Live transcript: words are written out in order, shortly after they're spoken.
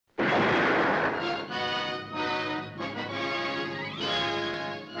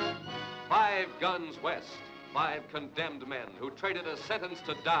Guns West. 5 condemned men who traded a sentence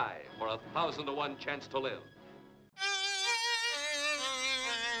to die for 1,000-to-1 chance to live.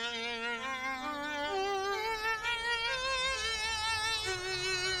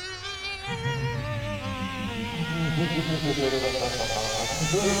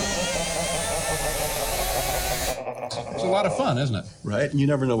 It's a lot of fun, isn't it? Right? And you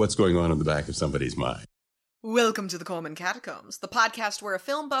never know what's going on in the back of somebody's mind. Welcome to the Corman Catacombs, the podcast where a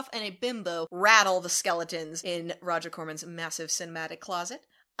film buff and a bimbo rattle the skeletons in Roger Corman's massive cinematic closet.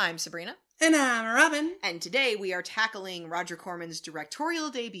 I'm Sabrina. And I'm Robin. And today we are tackling Roger Corman's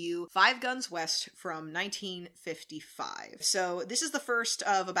directorial debut, 5 Guns West, from 1955. So this is the first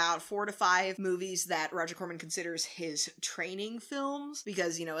of about 4 to 5 movies that Roger Corman considers his training films,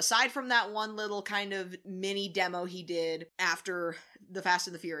 because, you know, aside from that one little kind of mini demo he did after The Fast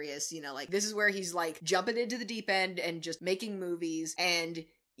and the Furious, you know, like, this is where he's, like, jumping into the deep end and just making movies, and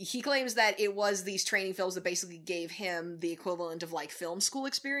he claims that it was these training films that basically gave him the equivalent of, like, film school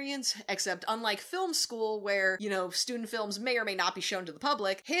experience, except unlike film school, where, you know, student films may or may not be shown to the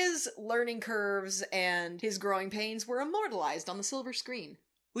public, his learning curves and his growing pains were immortalized on the silver screen.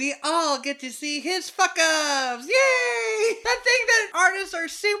 We all get to see his fuck-ups! Yay! That thing that artists are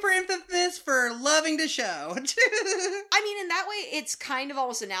super infamous for loving to show. I mean, in that way, it's kind of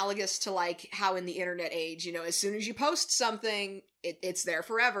almost analogous to, like, how in the internet age, you know, as soon as you post something, it's there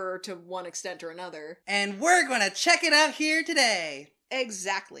forever to one extent or another. And we're gonna check it out here today.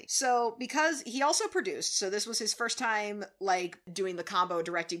 Exactly. So, because he also produced, so this was his first time, like, doing the combo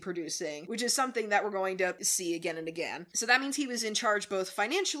directing, producing, which is something that we're going to see again and again. So that means he was in charge both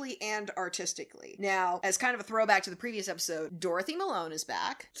financially and artistically. Now, as kind of a throwback to the previous episode, Dorothy Malone is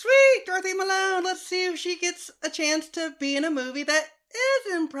back. Sweet! Dorothy Malone! Let's see if she gets a chance to be in a movie that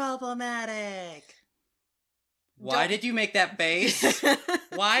isn't problematic. Why did you make that face?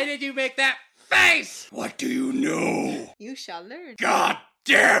 Why did you make that face? What do you know? You shall learn. God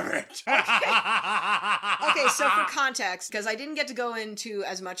damn it! Okay, so for context, because I didn't get to go into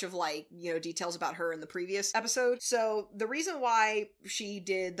as much of, like, you know, details about her in the previous episode, so the reason why she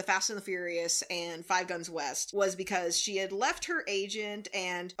did The Fast and the Furious and 5 Guns West was because she had left her agent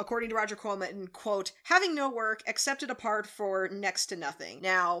and, according to Roger Corman, quote, having no work, accepted a part for next to nothing.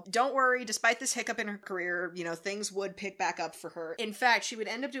 Now, don't worry, despite this hiccup in her career, you know, things would pick back up for her. In fact, she would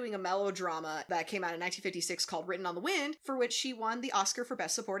end up doing a melodrama that came out in 1956 called Written on the Wind, for which she won the Oscar for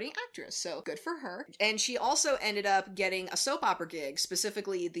Best Supporting Actress, so good for her. And she also ended up getting a soap opera gig,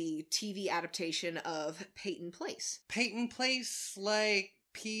 specifically the TV adaptation of Peyton Place. Peyton Place, like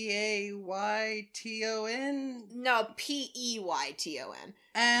Payton? No, Peyton.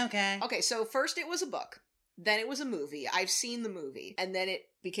 Okay. Okay, so first it was a book, then it was a movie. I've seen the movie, and then it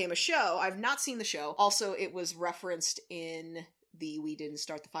became a show. I've not seen the show. Also, it was referenced in the We Didn't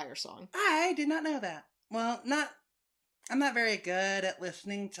Start the Fire song. I did not know that. Well, I'm not very good at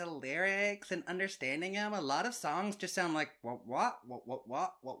listening to lyrics and understanding them. A lot of songs just sound like what,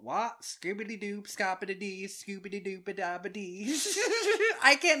 Scooby-Doo, Scoppity-Dee, Scooby-Doo-ba-da-ba-dee.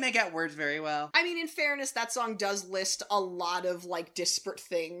 I can't make out words very well. I mean, in fairness, that song does list a lot of, like, disparate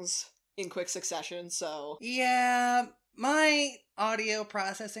things in quick succession, so... Yeah, my audio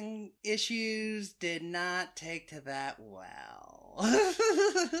processing issues did not take to that well.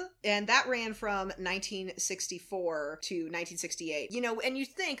 And that ran from 1964 to 1968. You know, and you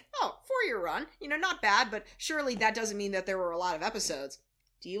think, oh, 4-year run, you know, not bad, but surely that doesn't mean that there were a lot of episodes.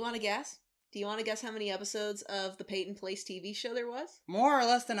 Do you want to guess? Do you want to guess how many episodes of the Peyton Place TV show there was? More or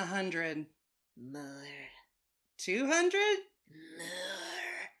less than 100. More. 200? More.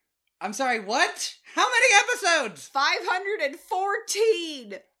 I'm sorry, what? How many episodes?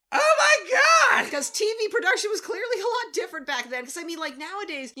 514! Oh my god! Because TV production was clearly a lot different back then. Because, I mean, like,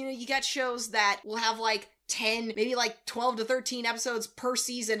 nowadays, you know, you get shows that will have, like, 10, maybe, like, 12 to 13 episodes per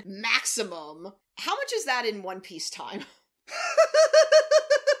season maximum. How much is that in One Piece time?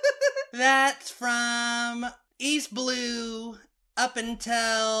 That's from East Blue up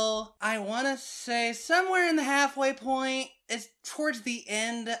until, I want to say, somewhere in the halfway point. It's towards the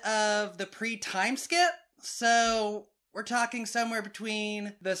end of the pre-time skip. So... we're talking somewhere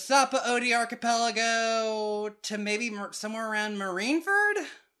between the Sapa-Odi Archipelago to maybe somewhere around Marineford?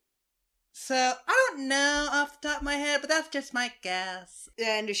 So, I don't know off the top of my head, but that's just my guess.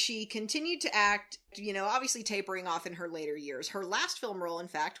 And she continued to act, you know, obviously tapering off in her later years. Her last film role, in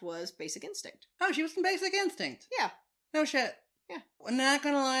fact, was Basic Instinct. Oh, she was in Basic Instinct? Yeah. No shit. Yeah. I'm not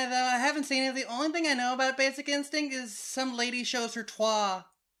gonna lie, though, I haven't seen it. The only thing I know about Basic Instinct is some lady shows her twa.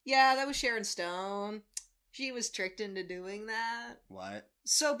 Yeah, that was Sharon Stone. She was tricked into doing that. What?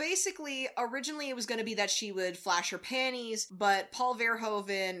 So basically, originally it was going to be that she would flash her panties, but Paul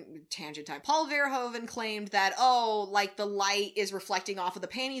Verhoeven, tangent time, Paul Verhoeven claimed that, oh, like the light is reflecting off of the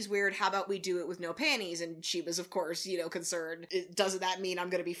panties weird, how about we do it with no panties? And she was, of course, concerned, doesn't that mean I'm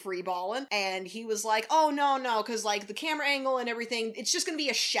going to be free balling? And he was like, oh, no, because like the camera angle and everything, it's just going to be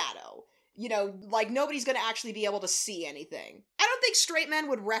a shadow. Like nobody's gonna actually be able to see anything. I don't think straight men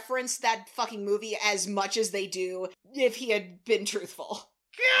would reference that fucking movie as much as they do if he had been truthful.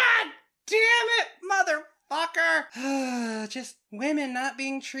 God damn it, motherfucker! Just women not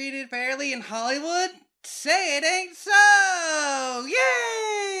being treated fairly in Hollywood? Say it ain't so!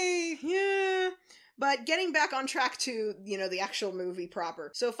 Yay! Yeah. But getting back on track to, the actual movie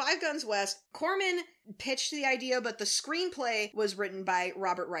proper. So Five Guns West, Corman pitched the idea, but the screenplay was written by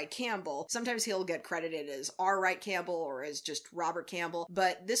Robert Wright Campbell. Sometimes he'll get credited as R. Wright Campbell or as just Robert Campbell.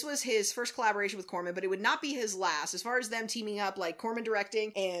 But this was his first collaboration with Corman, but it would not be his last. As far as them teaming up, like Corman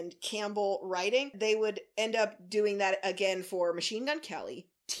directing and Campbell writing, they would end up doing that again for Machine Gun Kelly,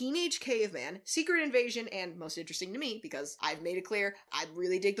 Teenage Caveman, Secret Invasion, and most interesting to me, because I've made it clear, I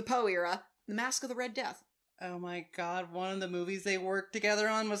really dig the Poe era, The Mask of the Red Death. Oh my god, one of the movies they worked together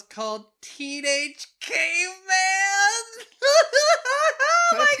on was called Teenage Caveman!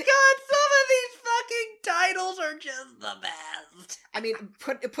 Oh my god, some of these fucking titles are just the best! I mean,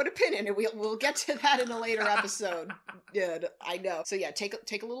 put a pin in it. We'll get to that in a later episode. Yeah, I know. So yeah, take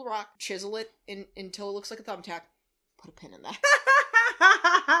a little rock, chisel it until it looks like a thumbtack, put a pin in that.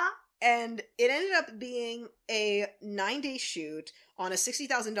 And it ended up being a 9-day shoot on a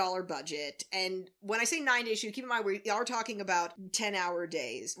 $60,000 budget. And when I say 9-day shoot, keep in mind we are talking about 10-hour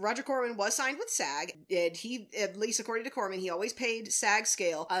days. Roger Corman was signed with SAG. And he, at least according to Corman, he always paid SAG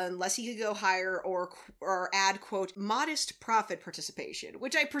scale unless he could go higher or add, quote, modest profit participation,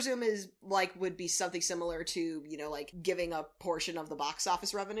 which I presume is like would be something similar to, like giving a portion of the box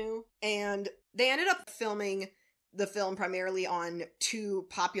office revenue. And they ended up filming the film primarily on two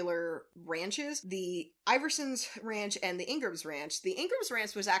popular ranches, the Iversons Ranch and the Ingrams Ranch. The Ingrams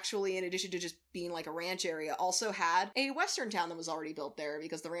Ranch was actually, in addition to just being like a ranch area, also had a western town that was already built there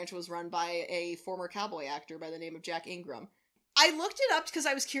because the ranch was run by a former cowboy actor by the name of Jack Ingram. I looked it up because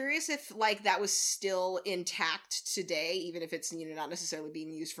I was curious if, like, that was still intact today, even if it's, not necessarily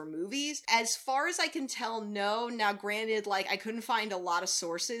being used for movies. As far as I can tell, no. Now, granted, like, I couldn't find a lot of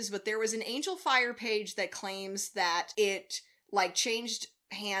sources, but there was an Angel Fire page that claims that it, like, changed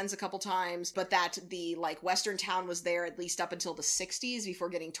hands a couple times, but that the, like, western town was there at least up until the 60s before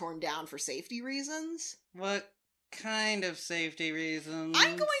getting torn down for safety reasons. What kind of safety reasons?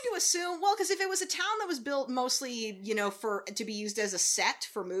 I'm going to assume, well, because if it was a town that was built mostly, to be used as a set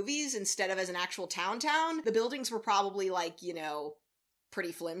for movies instead of as an actual town, the buildings were probably like,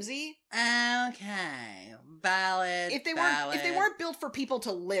 pretty flimsy. Okay, valid. If they weren't built for people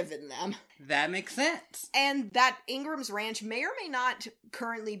to live in them. That makes sense. And that Ingram's Ranch may or may not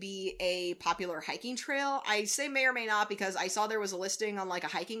currently be a popular hiking trail. I say may or may not because I saw there was a listing on like a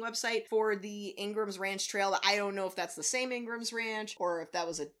hiking website for the Ingram's Ranch Trail. I don't know if that's the same Ingram's Ranch or if that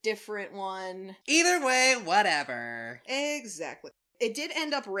was a different one. Either way, whatever. Exactly. It did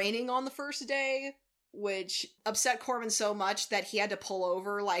end up raining on the first day, which upset Corman so much that he had to pull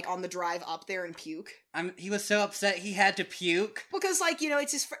over, like, on the drive up there and puke. He was so upset he had to puke. Because, like,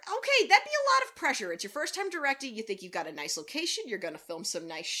 it's his... Okay, that'd be a lot of pressure. It's your first time directing, you think you've got a nice location, you're gonna film some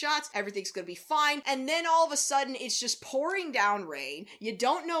nice shots, everything's gonna be fine, and then all of a sudden it's just pouring down rain. You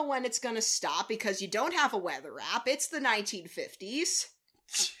don't know when it's gonna stop because you don't have a weather app. It's the 1950s.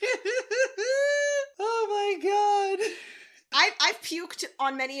 Oh my god. I've puked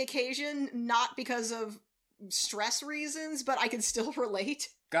on many occasions, not because of stress reasons, but I can still relate.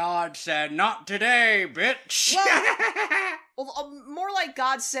 God said, not today, bitch. Well, more like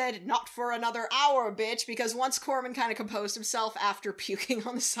God said, not for another hour, bitch, because once Corman kind of composed himself after puking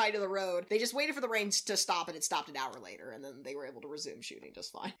on the side of the road, they just waited for the rain to stop, and it stopped an hour later, and then they were able to resume shooting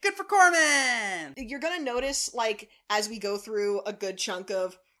just fine. Good for Corman! You're gonna notice, like, as we go through a good chunk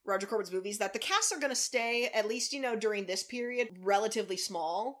of Roger Corman's movies, that the casts are going to stay, at least, during this period, relatively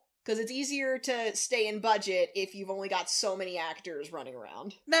small. Because it's easier to stay in budget if you've only got so many actors running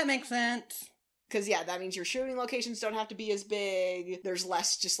around. That makes sense. Because, yeah, that means your shooting locations don't have to be as big. There's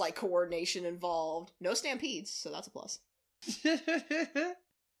less just, like, coordination involved. No stampedes, so that's a plus.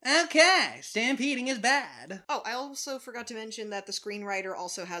 Okay, stampeding is bad. Oh, I also forgot to mention that the screenwriter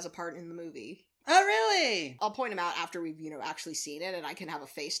also has a part in the movie. Oh, really? I'll point him out after we've, actually seen it and I can have a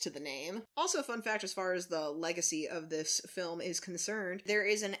face to the name. Also, fun fact as far as the legacy of this film is concerned, there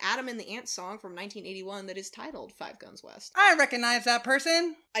is an Adam and the Ant song from 1981 that is titled Five Guns West. I recognize that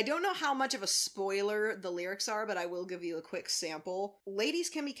person. I don't know how much of a spoiler the lyrics are, but I will give you a quick sample. Ladies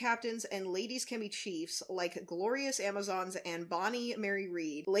can be captains and ladies can be chiefs, like glorious Amazons and Bonnie Mary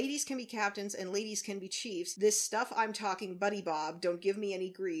Reed. Ladies can be captains and ladies can be chiefs. This stuff I'm talking, Buddy Bob, don't give me any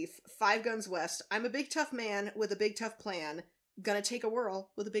grief. Five Guns West, I'm a big tough man with a big tough plan. Gonna take a whirl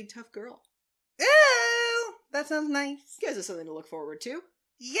with a big tough girl. Ew! That sounds nice. You guys have something to look forward to.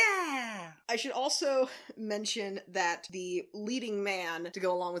 Yeah! I should also mention that the leading man to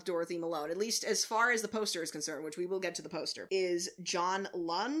go along with Dorothy Malone, at least as far as the poster is concerned, which we will get to the poster, is John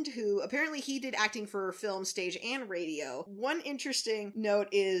Lund, who apparently he did acting for film, stage, and radio. One interesting note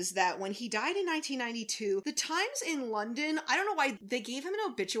is that when he died in 1992, the Times in London, I don't know why they gave him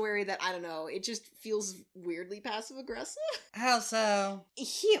an obituary that, I don't know, it just feels weirdly passive-aggressive. How so?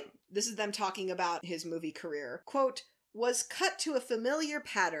 This is them talking about his movie career. Quote, was cut to a familiar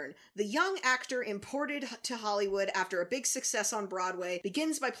pattern. The young actor imported to Hollywood after a big success on Broadway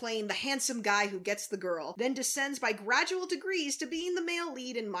begins by playing the handsome guy who gets the girl, then descends by gradual degrees to being the male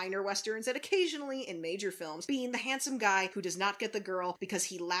lead in minor westerns and occasionally in major films, being the handsome guy who does not get the girl because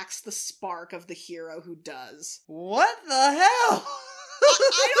he lacks the spark of the hero who does. What the hell?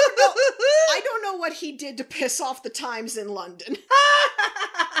 I don't know what he did to piss off the Times in London.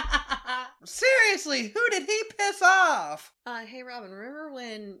 Seriously, who did he piss off? Hey Robin, remember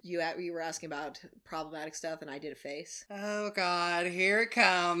when you were asking about problematic stuff and I did a face? Oh god, here it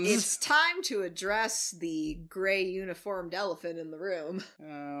comes. It's time to address the gray uniformed elephant in the room.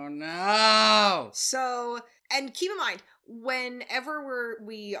 Oh no! So, and keep in mind, whenever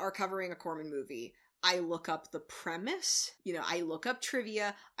we are covering a Corman movie, I look up the premise, I look up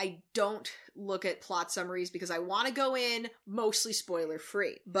trivia, I don't look at plot summaries because I want to go in mostly spoiler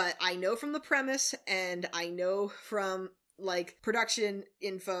free. But I know from the premise and I know from production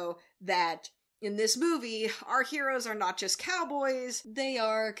info that in this movie, our heroes are not just cowboys, they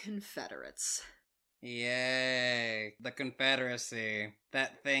are Confederates. Yay, the Confederacy.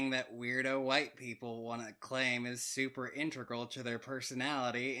 That thing that weirdo white people want to claim is super integral to their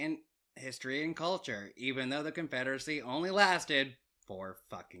personality and history and culture, even though the Confederacy only lasted 4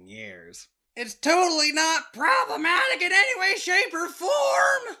 fucking years. It's totally not problematic in any way, shape, or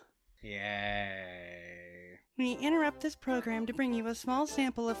form! Yay. We interrupt this program to bring you a small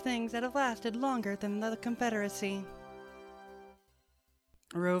sample of things that have lasted longer than the Confederacy.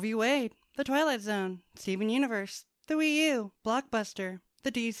 Roe v. Wade, The Twilight Zone, Steven Universe, The Wii U, Blockbuster,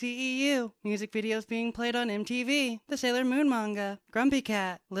 the DCEU, music videos being played on MTV, the Sailor Moon manga, Grumpy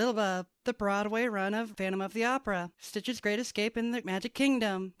Cat, Little Bub, the Broadway run of Phantom of the Opera, Stitch's Great Escape in the Magic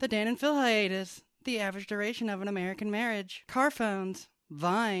Kingdom, the Dan and Phil hiatus, the average duration of an American marriage, car phones,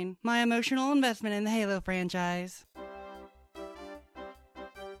 Vine, my emotional investment in the Halo franchise.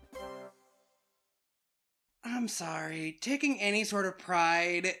 I'm sorry, taking any sort of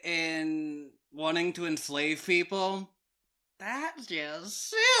pride in wanting to enslave people? That's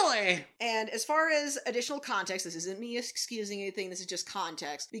just silly. And as far as additional context, this isn't me excusing anything, this is just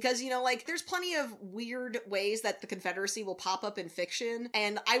context. Because, there's plenty of weird ways that the Confederacy will pop up in fiction.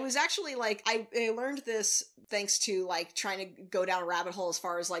 And I was actually, I learned this thanks to, trying to go down a rabbit hole as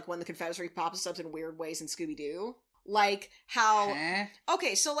far as, when the Confederacy pops up in weird ways in Scooby-Doo.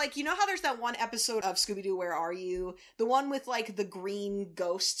 Okay, so, how there's that one episode of Scooby-Doo, Where Are You? The one with, the green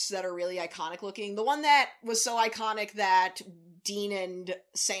ghosts that are really iconic looking. The one that was so iconic that Dean and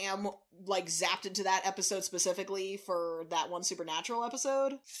Sam, zapped into that episode specifically for that one Supernatural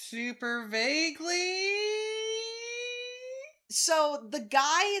episode. Super vaguely? So the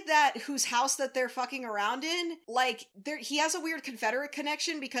guy whose house that they're fucking around in, he has a weird Confederate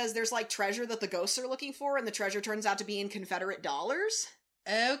connection because there's treasure that the ghosts are looking for, and the treasure turns out to be in Confederate dollars.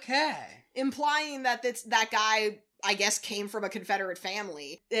 Okay. Implying that that guy, I guess, came from a Confederate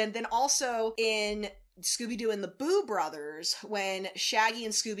family. And then also in Scooby-Doo and the Boo Brothers, when Shaggy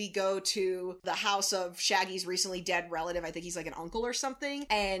and Scooby go to the house of Shaggy's recently dead relative, I think he's an uncle or something,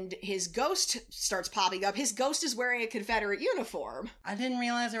 and his ghost starts popping up. His ghost is wearing a Confederate uniform. I didn't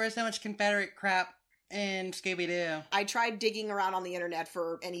realize there was so much Confederate crap in Scooby-Doo. I tried digging around on the internet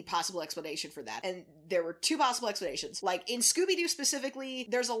for any possible explanation for that, and there were 2 possible explanations. In Scooby-Doo specifically,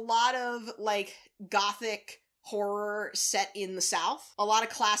 there's a lot of, gothic horror set in the South. A lot of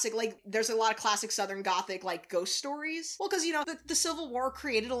classic, like, there's a lot of classic Southern Gothic, like, ghost stories. Well, because, you know, the Civil War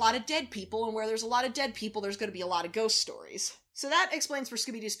created a lot of dead people, and where there's a lot of dead people, there's going to be a lot of ghost stories. So that explains for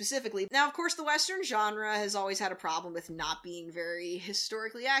Scooby-Doo specifically. Now, of course, the Western genre has always had a problem with not being very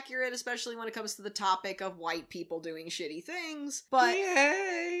historically accurate, especially when it comes to the topic of white people doing shitty things. But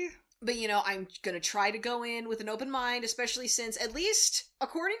Yay! But, you know, I'm gonna try to go in with an open mind, especially since, at least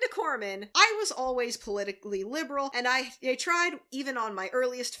according to Corman, I was always politically liberal, and I tried, even on my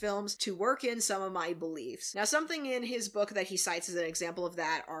earliest films, to work in some of my beliefs. Now, something in his book that he cites as an example of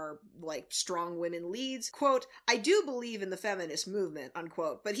that are, like, strong women leads. Quote, I do believe in the feminist movement,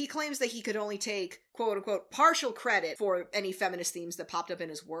 unquote, but he claims that he could only take, quote unquote, partial credit for any feminist themes that popped up in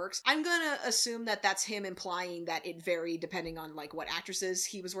his works. I'm gonna assume that that's him implying that it varied depending on, like, what actresses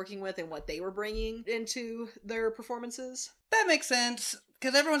he was working with and what they were bringing into their performances. That makes sense,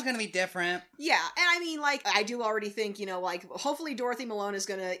 because everyone's gonna be different. Yeah, and I mean, like, I do already think, you know, like, hopefully Dorothy Malone is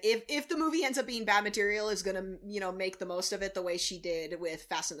gonna, if the movie ends up being bad material, is gonna, you know, make the most of it the way she did with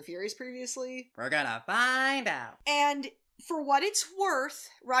Fast and the Furious previously. We're gonna find out. And for what it's worth,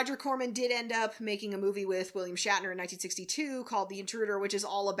 Roger Corman did end up making a movie with William Shatner in 1962 called The Intruder, which is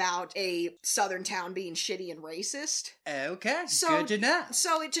all about a southern town being shitty and racist. Okay, So- good to know.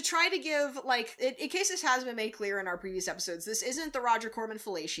 So to try to give, like, in case this has been made clear in our previous episodes, this isn't the Roger Corman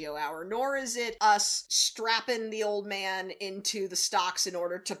fellatio hour, nor is it us strapping the old man into the stocks in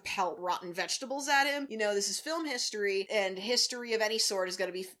order to pelt rotten vegetables at him. You know, this is film history, and history of any sort is going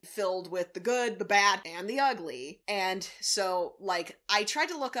to be filled with the good, the bad, and the ugly. And so, like, I tried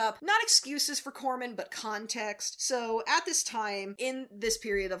to look up, not excuses for Corman, but context. So at this time, in this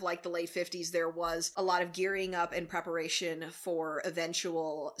period of, like, the late 50s, there was a lot of gearing up and preparation for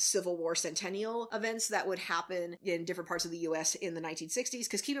eventual Civil War centennial events that would happen in different parts of the US in the 1960s.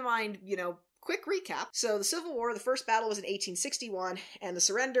 Because keep in mind, you know, quick recap. So the Civil War, the first battle was in 1861, and the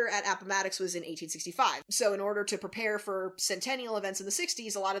surrender at Appomattox was in 1865. So in order to prepare for centennial events in the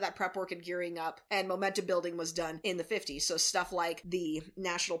 60s, a lot of that prep work and gearing up and momentum building was done in the 50s. So stuff like the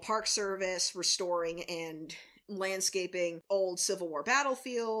National Park Service restoring and landscaping old Civil War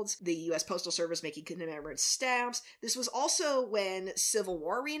battlefields, the U.S. Postal Service making commemorative stamps. This was also when Civil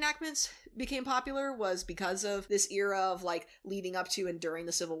War reenactments became popular, was because of this era of, like, leading up to and during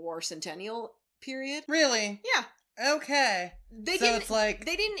the Civil War centennial period. Really? Yeah. Okay. They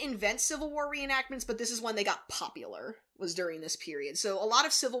didn't invent Civil War reenactments, but this is when they got popular, was during this period. So a lot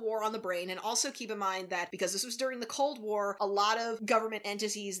of Civil War on the brain, and also keep in mind that because this was during the Cold War, a lot of government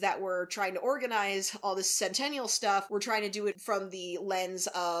entities that were trying to organize all this centennial stuff were trying to do it from the lens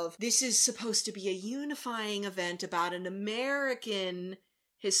of, this is supposed to be a unifying event about an American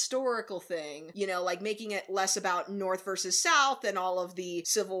historical thing, you know, like making it less about North versus South and all of the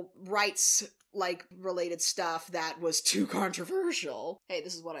civil rights, like, related stuff that was too controversial. Hey,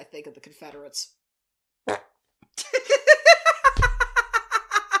 this is what I think of the Confederates.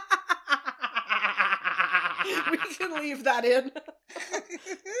 We can leave that in.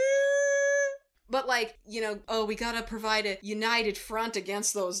 But, like, you know, oh, we gotta provide a united front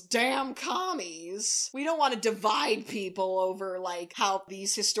against those damn commies. We don't want to divide people over, like, how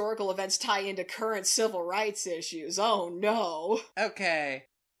these historical events tie into current civil rights issues. Oh, no. Okay.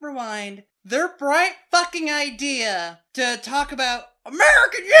 Rewind. Their bright fucking idea to talk about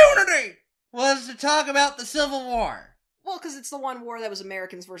American unity was to talk about the Civil War. Well, because it's the one war that was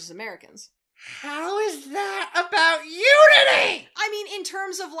Americans versus Americans. How is that about unity? I mean, in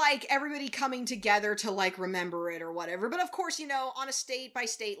terms of, like, everybody coming together to, like, remember it or whatever. But of course, you know, on a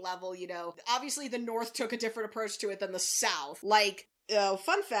state-by-state level, you know, obviously the North took a different approach to it than the South. Like,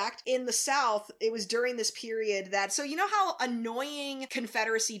 fun fact, in the South, it was during this period that, so you know how annoying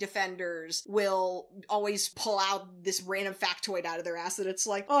Confederacy defenders will always pull out this random factoid out of their ass that it's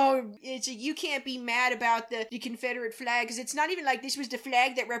like, oh, you can't be mad about the Confederate flag, because it's not even like this was the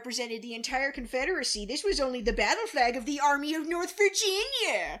flag that represented the entire Confederacy. This was only the battle flag of the Army of North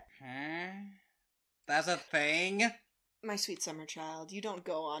Virginia. Huh? That's a thing? My sweet summer child, you don't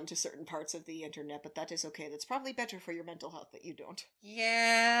go on to certain parts of the internet, but that is okay. That's probably better for your mental health that you don't.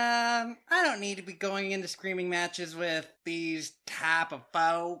 Yeah, I don't need to be going into screaming matches with these type of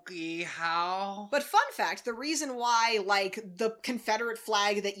folky how. But fun fact, the reason why, like, the Confederate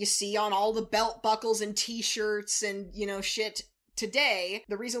flag that you see on all the belt buckles and t-shirts and, you know, shit today,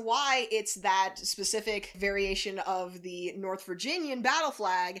 the reason why it's that specific variation of the North Virginian battle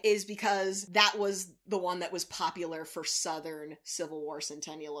flag is because that was the one that was popular for Southern Civil War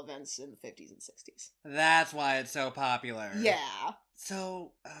centennial events in the 50s and 60s. That's why it's so popular. Yeah.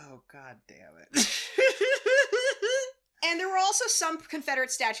 So, oh god damn it. And there were also some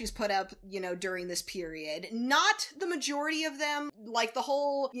Confederate statues put up, during this period. Not the majority of them, like the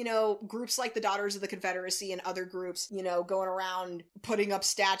whole, groups like the Daughters of the Confederacy and other groups, going around putting up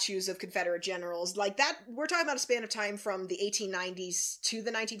statues of Confederate generals. Like that, we're talking about a span of time from the 1890s to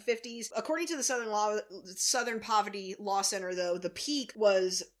the 1950s. According to the Southern Poverty Law Center, though, the peak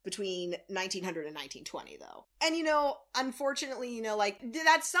was between 1900 and 1920, though. And, unfortunately,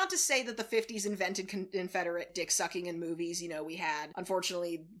 that's not to say that the 50s invented Confederate dick-sucking in movies. We had,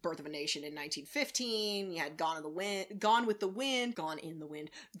 unfortunately, Birth of a Nation in 1915. You had Gone in the Wind. Gone in the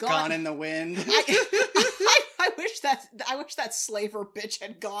Wind. I wish that slaver bitch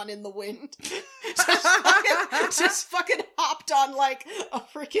had gone in the wind. just fucking hopped on like a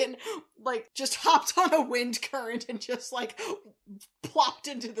freaking, just hopped on a wind current and just plopped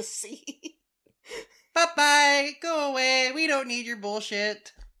into the sea. Bye-bye. Go away. We don't need your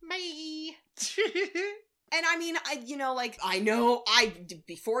bullshit. Bye. And I mean,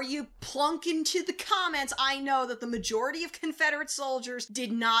 before you plunk into the comments, I know that the majority of Confederate soldiers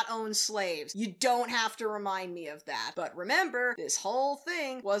did not own slaves. You don't have to remind me of that. But remember, this whole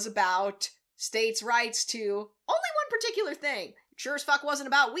thing was about states' rights to only one particular thing. Sure as fuck wasn't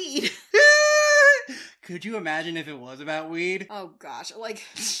about weed. Could you imagine if it was about weed? Oh gosh,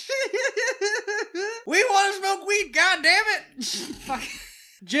 We want to smoke weed, goddammit! Fuck.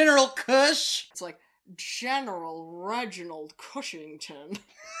 General Kush. It's like, General Reginald Cushington.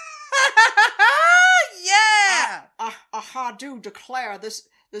 Yeah! I do declare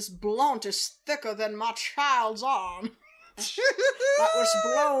this blunt is thicker than my child's arm. That was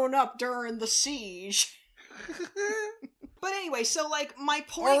blown up during the siege. But anyway, so my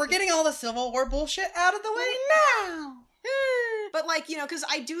point... Or we're getting all the Civil War bullshit out of the way now. But because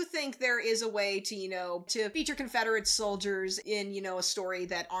I do think there is a way to, to feature Confederate soldiers in, a story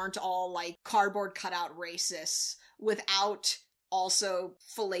that aren't all cardboard cutout racists without also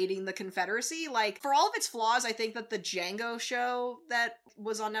filleting the Confederacy. For all of its flaws, I think that the Django show that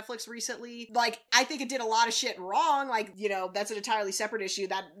was on Netflix recently, I think it did a lot of shit wrong. That's an entirely separate issue.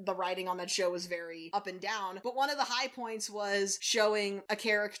 That the writing on that show was very up and down. But one of the high points was showing a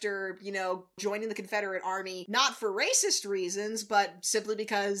character, joining the Confederate Army, not for racist reasons, but simply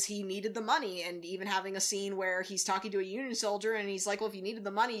because he needed the money. And even having a scene where he's talking to a Union soldier and he's like, well, if you needed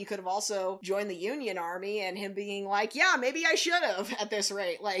the money, you could have also joined the Union Army, and him being like, yeah, maybe I should have at this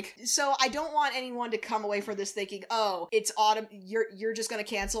rate. So I don't want anyone to come away from this thinking, oh, it's autumn, you're just gonna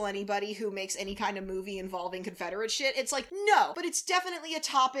cancel anybody who makes any kind of movie involving Confederate shit. It's no, but it's definitely a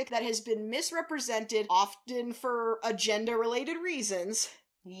topic that has been misrepresented, often for agenda-related reasons.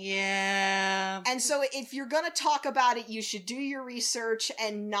 Yeah. And so if you're gonna talk about it, you should do your research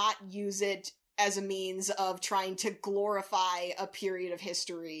and not use it as a means of trying to glorify a period of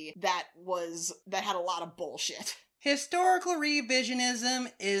history that had a lot of bullshit. Historical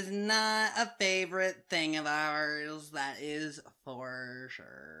revisionism is not a favorite thing of ours, that is for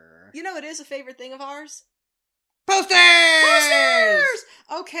sure. It is a favorite thing of ours? Posters!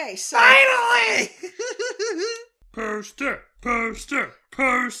 Okay, so... Finally! Poster!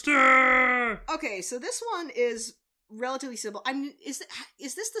 Okay, so this one is relatively simple. I mean, is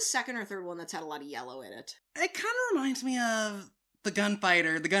this the second or third one that's had a lot of yellow in it? It kind of reminds me of The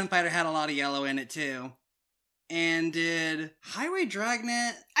Gunfighter. The Gunfighter had a lot of yellow in it, too. And did Highway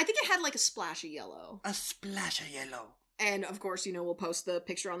Dragnet... I think it had a splash of yellow. A splash of yellow. And, of course, we'll post the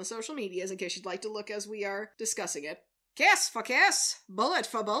picture on the social medias in case you'd like to look as we are discussing it. Kiss for kiss, bullet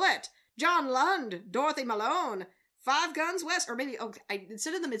for bullet. John Lund, Dorothy Malone, 5 Guns West. Or maybe,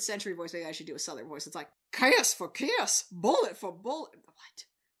 instead of the mid-century voice, maybe I should do a southern voice. It's kiss for kiss, bullet for bullet. What?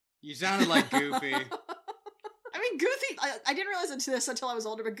 You sounded like Goofy. I mean, Goofy, I didn't realize this until I was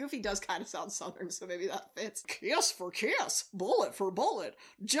older, but Goofy does kind of sound southern, so maybe that fits. Kiss for kiss, bullet for bullet.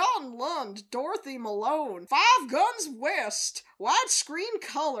 John Lund, Dorothy Malone, 5 Guns West, widescreen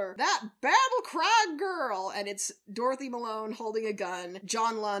color, that battle cry girl. And it's Dorothy Malone holding a gun,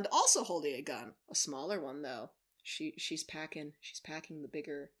 John Lund also holding a gun. A smaller one, though. She's packing the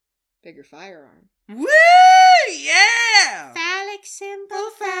bigger firearm. Woo! Yeah! Phallic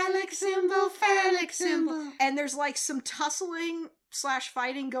symbol, phallic symbol, phallic symbol. And there's some tussling /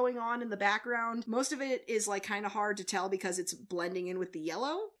 fighting going on in the background. Most of it is kind of hard to tell because it's blending in with the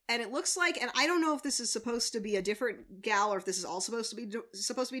yellow. And it looks and I don't know if this is supposed to be a different gal or if this is all supposed to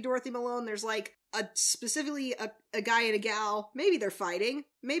be Dorothy Malone. There's specifically a guy and a gal. Maybe they're fighting.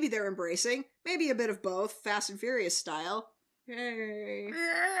 Maybe they're embracing. Maybe a bit of both. Fast and Furious style. Yay.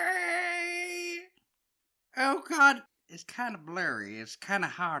 Oh god, it's kind of blurry. It's kind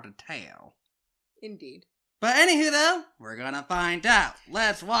of hard to tell. Indeed. But anywho, though, we're gonna find out.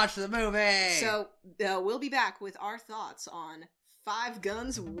 Let's watch the movie. So, we'll be back with our thoughts on Five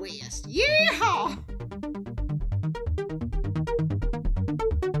Guns West. Yeehaw!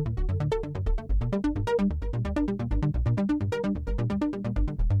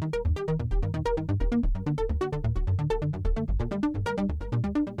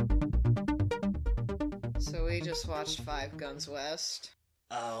 So we just watched Five Guns West.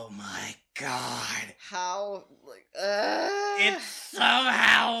 Oh my god. How, like, It's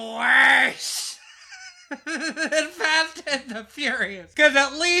somehow worse than Fast and the Furious. Because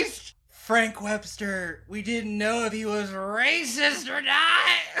at least Frank Webster, we didn't know if he was racist or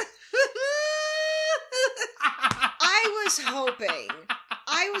not. I was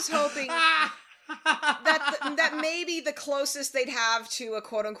hoping that maybe the closest they'd have to a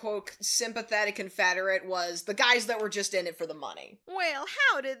quote-unquote sympathetic Confederate was the guys that were just in it for the money. Well,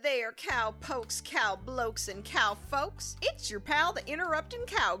 howdy there, cow pokes, cow blokes, and cow folks. It's your pal, the interrupting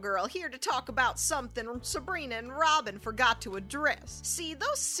cowgirl, here to talk about something Sabrina and Robin forgot to address. See,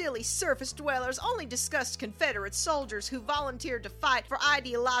 those silly surface dwellers only discussed Confederate soldiers who volunteered to fight for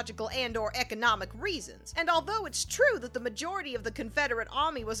ideological and/or economic reasons. And although it's true that the majority of the Confederate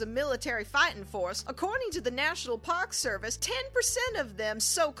Army was a military fighting force, according to the National Park Service, 10% of them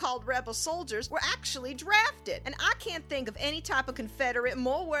so-called rebel soldiers were actually drafted. And I can't think of any type of Confederate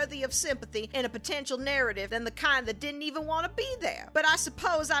more worthy of sympathy in a potential narrative than the kind that didn't even want to be there. But I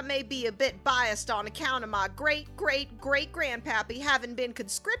suppose I may be a bit biased on account of my great-great-great-grandpappy having been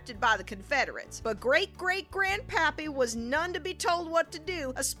conscripted by the Confederates. But great-great-grandpappy was none to be told what to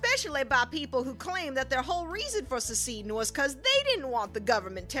do, especially by people who claim that their whole reason for seceding was because they didn't want the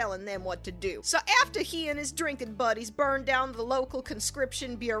government telling them what to do. So after he and his drinking buddies burned down the local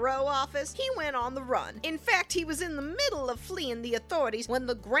conscription bureau office, he went on the run. In fact, he was in the middle of fleeing the authorities when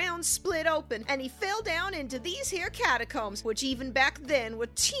the ground split open and he fell down into these here catacombs, which even back then were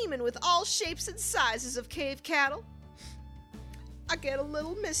teeming with all shapes and sizes of cave cattle. I get a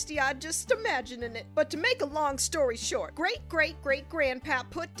little misty-eyed just imagining it. But to make a long story short, great-great-great-grandpap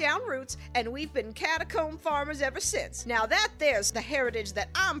put down roots, and we've been catacomb farmers ever since. Now that there's the heritage that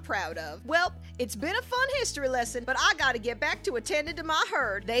I'm proud of. Well, it's been a fun history lesson, but I gotta get back to attending to my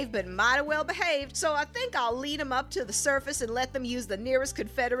herd. They've been mighty well behaved, so I think I'll lead them up to the surface and let them use the nearest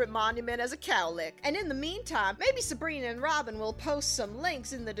Confederate monument as a cowlick. And in the meantime, maybe Sabrina and Robin will post some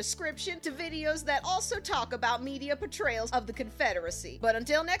links in the description to videos that also talk about media portrayals of the Confederacy. But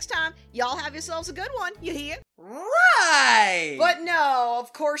until next time, y'all have yourselves a good one, you hear? Right! But no,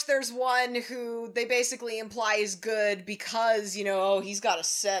 of course there's one who they basically imply is good because, you know, he's got an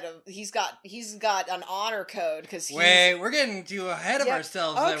honor code because he's... Wait, we're getting too ahead of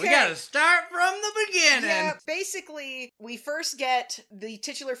ourselves. Okay. We gotta start from the beginning. Yeah, basically, we first get the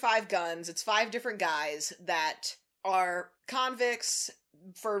titular Five Guns. It's 5 different guys that are convicts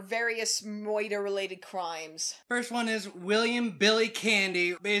for various Moida-related crimes. First one is William Billy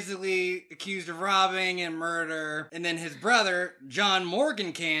Candy, basically accused of robbing and murder. And then his brother, John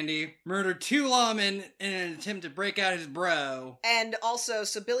Morgan Candy, murdered 2 lawmen in an attempt to break out his bro. And also,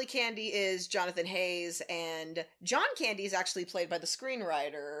 so Billy Candy is Jonathan Hayes, and John Candy is actually played by the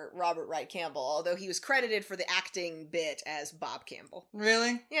screenwriter Robert Wright Campbell, although he was credited for the acting bit as Bob Campbell.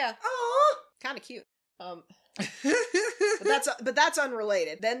 Really? Yeah. Aww! Kind of cute. But that's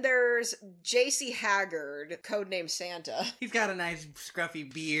unrelated. Then there's J.C. Haggard, codename Santa. He's got a nice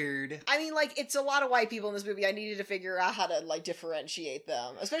scruffy beard. I mean, like, it's a lot of white people in this movie. I needed to figure out how to, like, differentiate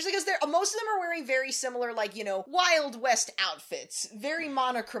them. Especially because most of them are wearing very similar, like, you know, Wild West outfits. Very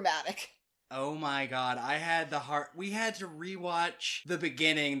monochromatic. Oh my god, we had to rewatch the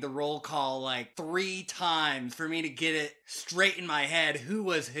beginning, the roll call, like 3 times for me to get it straight in my head who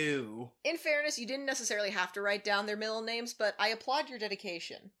was who. In fairness, you didn't necessarily have to write down their middle names, but I applaud your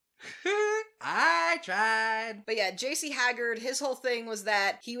dedication. I tried. But yeah, J.C. Haggard, his whole thing was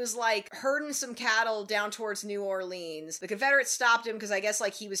that he was like herding some cattle down towards New Orleans. The Confederates stopped him because I guess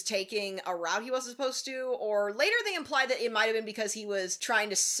like he was taking a route he wasn't supposed to, or later they implied that it might have been because he was trying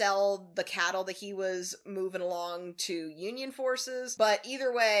to sell the cattle that he was moving along to Union forces. But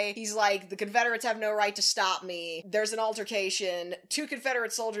either way, he's like, the Confederates have no right to stop me. There's an altercation. 2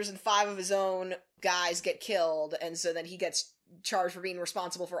 Confederate soldiers and 5 of his own guys get killed, and so then he gets charged for being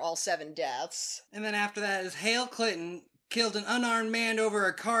responsible for all 7 deaths. And then after that is Hale Clinton killed an unarmed man over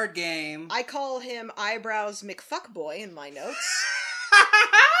a card game. I call him Eyebrows McFuckboy in my notes.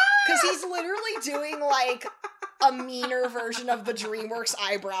 Because he's literally doing, like, a meaner version of the DreamWorks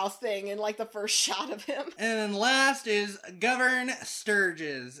eyebrow thing in, like, the first shot of him. And then last is Govern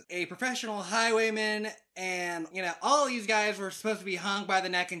Sturgis, a professional highwayman and, all these guys were supposed to be hung by the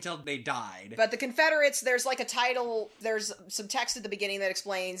neck until they died. But the Confederates, there's like a title, there's some text at the beginning that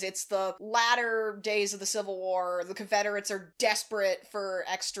explains it's the latter days of the Civil War. The Confederates are desperate for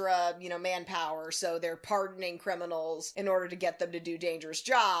extra, manpower, so they're pardoning criminals in order to get them to do dangerous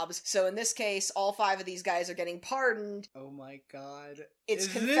jobs. So in this case, all 5 of these guys are getting pardoned. Oh my god. It's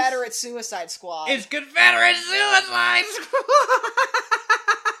Confederate Suicide Squad. It's Confederate Suicide Squad!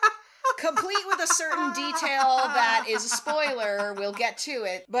 Complete with a certain detail that is a spoiler. We'll get to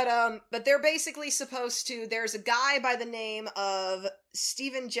it. But they're basically supposed to, there's a guy by the name of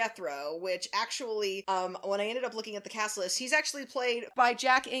Stephen Jethro, which actually, when I ended up looking at the cast list, he's actually played by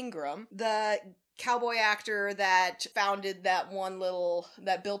Jack Ingram, the cowboy actor that built that one little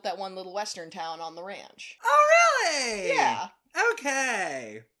western town on the ranch. Oh, really? Yeah.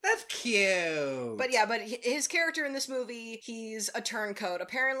 Okay. That's cute. But his character in this movie, he's a turncoat.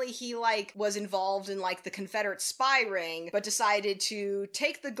 Apparently he, was involved in, the Confederate spy ring, but decided to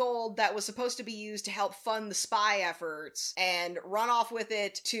take the gold that was supposed to be used to help fund the spy efforts and run off with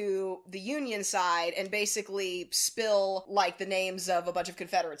it to the Union side and basically spill, the names of a bunch of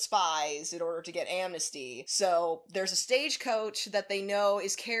Confederate spies in order to get amnesty. So there's a stagecoach that they know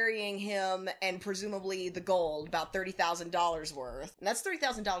is carrying him and presumably the gold, about $30,000 worth. And that's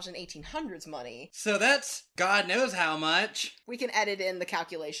 $30,000 in 1800s money. So that's God knows how much. We can edit in the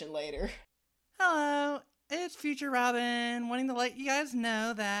calculation later. Hello, it's Future Robin, wanting to let you guys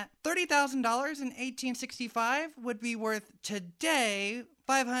know that $30,000 in 1865 would be worth today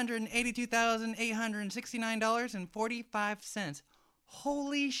 $582,869.45.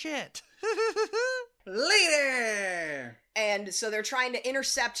 Holy shit. Later! And so they're trying to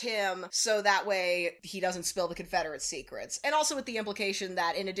intercept him so that way he doesn't spill the Confederate secrets. And also with the implication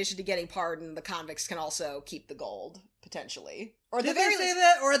that in addition to getting pardoned, the convicts can also keep the gold, potentially. Or Did they say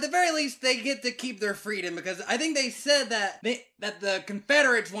that? Or at the very least, they get to keep their freedom, because I think they said that the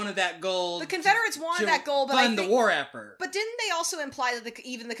Confederates wanted that gold. The Confederates wanted that gold, but fund the war effort. But didn't they also imply that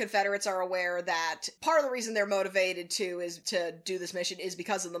even the Confederates are aware that part of the reason they're motivated to do this mission is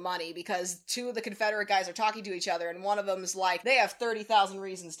because of the money? Because 2 of the Confederate guys are talking to each other, and one of them is like, they have 30,000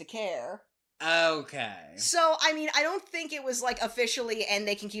 reasons to care. Okay. So, I don't think it was, officially, and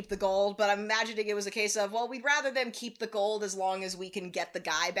they can keep the gold, but I'm imagining it was a case of, well, we'd rather them keep the gold as long as we can get the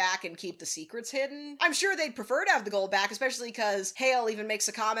guy back and keep the secrets hidden. I'm sure they'd prefer to have the gold back, especially because Hale even makes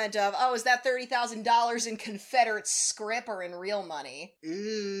a comment of, oh, is that $30,000 in Confederate scrip or in real money?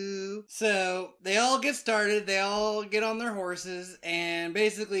 Ooh. So, they all get started, they all get on their horses, and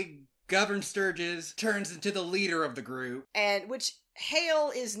basically Governor Sturgis turns into the leader of the group. And, which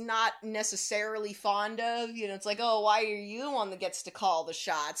Hale is not necessarily fond of. It's like, oh, why are you the one that gets to call the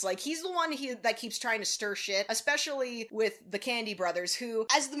shots? He's the one that keeps trying to stir shit, especially with the Candy Brothers, who,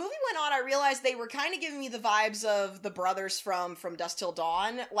 as the movie went on, I realized they were kind of giving me the vibes of the brothers from Dusk Till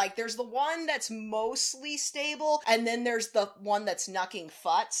Dawn. There's the one that's mostly stable, and then there's the one that's knucking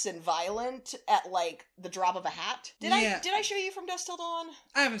futs and violent at, the drop of a hat. Did I show you From Dusk Till Dawn?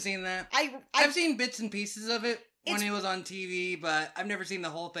 I haven't seen that. I've seen bits and pieces of it when it was on TV, but I've never seen the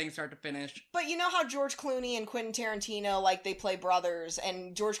whole thing start to finish. But you know how George Clooney and Quentin Tarantino, they play brothers,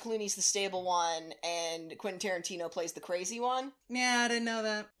 and George Clooney's the stable one, and Quentin Tarantino plays the crazy one? Yeah, I didn't know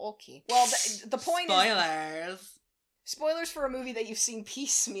that. Okay. Well, the point is... Spoilers for a movie that you've seen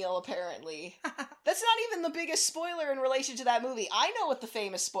piecemeal, apparently. That's not even the biggest spoiler in relation to that movie. I know what the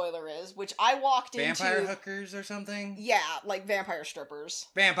famous spoiler is, which I walked into... Vampire hookers or something? Yeah, vampire strippers.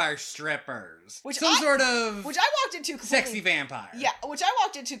 Vampire strippers. Which I walked into completely... Sexy vampire. Yeah, which I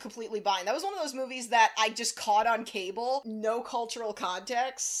walked into completely blind. That was one of those movies that I just caught on cable. No cultural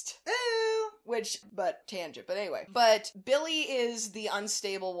context. But tangent. But anyway. But Billy is the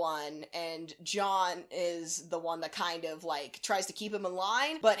unstable one, and John is the one that kind of, tries to keep him in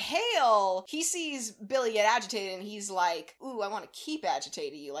line. But Hale, he sees Billy get agitated, and he's like, ooh, I want to keep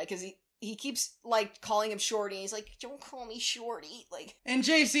agitating you. Because he keeps, calling him Shorty, and he's like, don't call me Shorty. And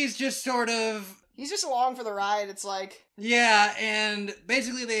JC's just sort of... He's just along for the ride, it's like... Yeah, and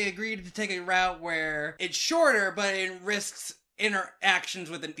basically they agreed to take a route where it's shorter, but it risks interactions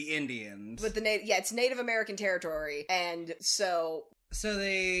with the Indians. It's Native American territory, and so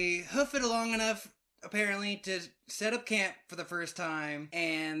they hoof it along enough, apparently, to set up camp for the first time,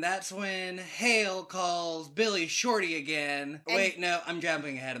 and that's when Hale calls Billy Shorty again. Wait, no, I'm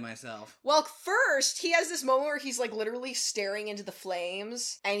jumping ahead of myself. Well, first, he has this moment where he's, literally staring into the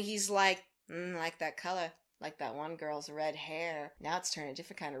flames, and he's like, like that color, like that one girl's red hair. Now it's turning a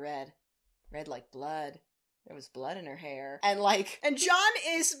different kind of red. Red like blood. There was blood in her hair. And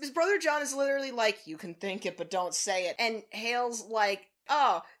his brother John is literally like, you can think it, but don't say it. And Hale's like,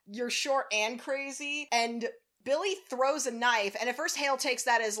 oh, you're short and crazy, and Billy throws a knife, and at first Hale takes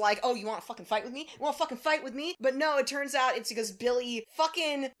that as like, oh, you want to fucking fight with me? You want to fucking fight with me? But no, it turns out it's because Billy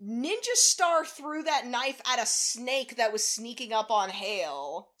fucking ninja star threw that knife at a snake that was sneaking up on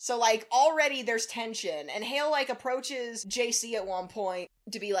Hale. So, like, already there's tension, and Hale, like, approaches JC at one point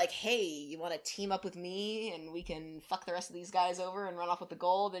to be like, hey, you want to team up with me, and we can fuck the rest of these guys over and run off with the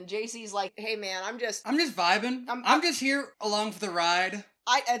gold? And JC's like, hey, man, I'm just vibing. I'm just here along for the ride.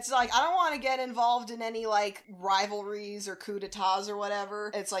 It's like, I don't want to get involved in any, like, rivalries or coups d'etats or whatever.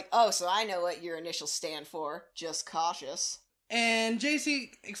 It's like, oh, so I know what your initials stand for. Just cautious. And JC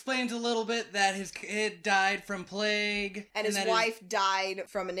explains a little bit that his kid died from plague. And his wife died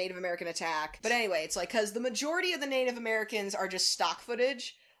from a Native American attack. But anyway, it's like, because the majority of the Native Americans are just stock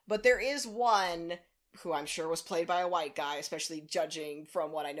footage, but there is one who I'm sure was played by a white guy, especially judging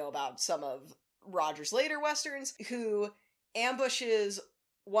from what I know about some of Roger's later Westerns, who ambushes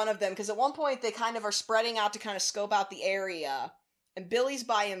one of them, because at one point they kind of are spreading out to kind of scope out the area, and Billy's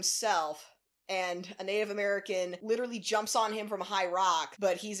by himself, and a Native American literally jumps on him from a high rock,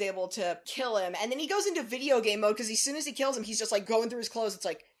 but he's able to kill him, and then he goes into video game mode, because as soon as he kills him, he's just like going through his clothes. It's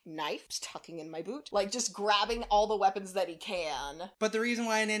like, knives tucking in my boot, like just grabbing all the weapons that he can. But the reason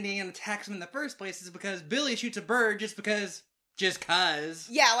why an Indian attacks him in the first place is because Billy shoots a bird just cuz.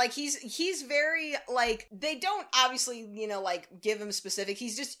 Yeah, like, he's very, like, they don't obviously, you know, like, give him specific.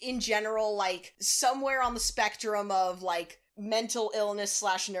 He's just, in general, like, somewhere on the spectrum of, like, mental illness /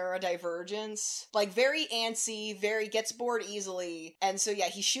 neurodivergence. Like, very antsy, gets bored easily. And so, yeah,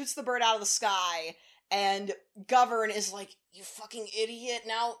 he shoots the bird out of the sky, and Govern is like, you fucking idiot,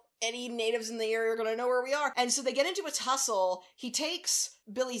 now any natives in the area are gonna know where we are. And so they get into a tussle. He takes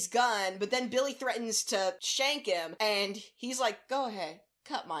Billy's gun, but then Billy threatens to shank him, and he's like, go ahead,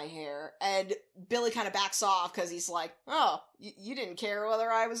 cut my hair. And Billy kind of backs off, because he's like, oh, you didn't care whether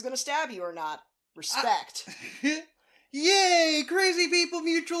I was gonna stab you or not. Respect. Yay! Crazy people,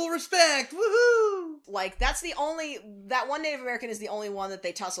 mutual respect! Woohoo! Like, that one Native American is the only one that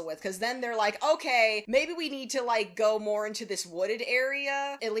they tussle with, because then they're like, okay, maybe we need to, like, go more into this wooded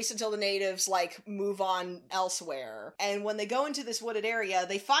area, at least until the natives, like, move on elsewhere. And when they go into this wooded area,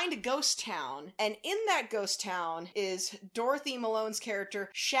 they find a ghost town, and in that ghost town is Dorothy Malone's character,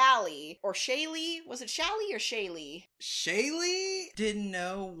 Shally, or Shaylee? Was it Shally or Shaylee? Shaylee? Didn't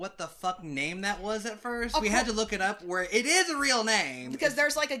know what the fuck name that was at first. We had to look it up where it is a real name. Because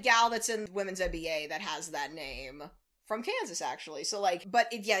there's, like, a gal that's in Women's NBA that has that name. From Kansas, actually. So, like, but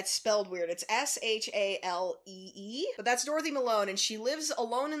it's spelled weird. It's Shalee. But that's Dorothy Malone, and she lives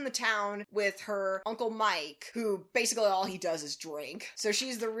alone in the town with her Uncle Mike, who basically all he does is drink. So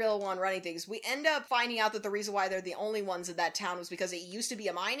she's the real one running things. We end up finding out that the reason why they're the only ones in that town was because it used to be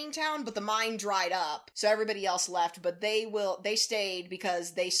a mining town, but the mine dried up. So everybody else left, but they stayed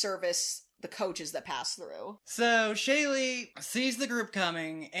because they service the coaches that pass through. So Shaylee sees the group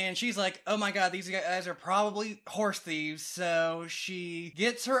coming, and she's like, oh my god, these guys are probably horse thieves. So she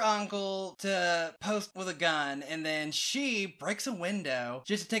gets her uncle to post with a gun, and then she breaks a window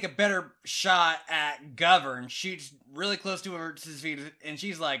just to take a better shot at Govern. Shoots really close to his feet, and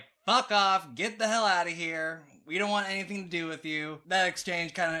she's like, fuck off, get the hell out of here. We don't want anything to do with you. That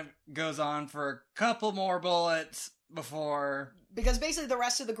exchange kind of goes on for a couple more bullets before... Because basically the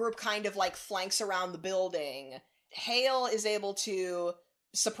rest of the group kind of, like, flanks around the building. Hale is able to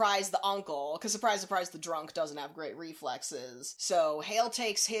surprise the uncle, because surprise, surprise, the drunk doesn't have great reflexes. So Hale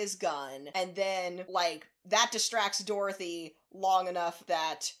takes his gun, and then, like, that distracts Dorothy long enough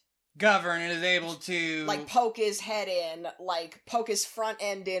that Govern is able to... like, poke his head in, like, poke his front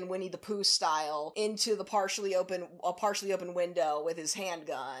end in Winnie the Pooh style into the partially open window with his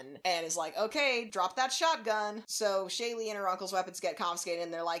handgun, and is like, okay, drop that shotgun. So Shaylee and her uncle's weapons get confiscated,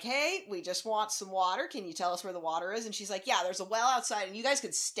 and they're like, hey, we just want some water. Can you tell us where the water is? And she's like, yeah, there's a well outside, and you guys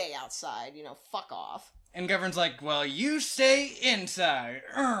could stay outside, you know, fuck off. And Govern's like, well, you stay inside.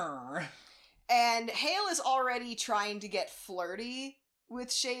 And Hale is already trying to get flirty with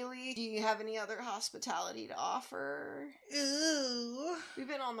Shaylee. Do you have any other hospitality to offer? Ooh. We've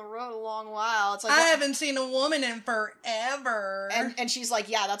been on the road a long while. It's like, I haven't seen a woman in forever. And she's like,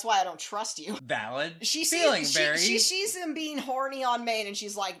 yeah, that's why I don't trust you. Valid. She Barry. She sees him being horny on Maine, and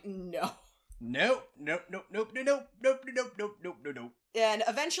she's like, no. Nope. And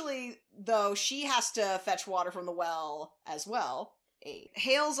eventually, though, she has to fetch water from the well as well. 8.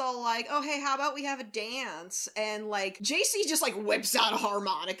 Hale's all like, oh, hey, how about we have a dance? And, like, JC just, like, whips out a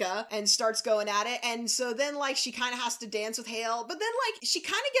harmonica and starts going at it. And so then, like, she kind of has to dance with Hale. But then, like, she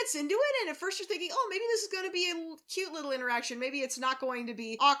kind of gets into it. And at first you're thinking, oh, maybe this is going to be a cute little interaction. Maybe it's not going to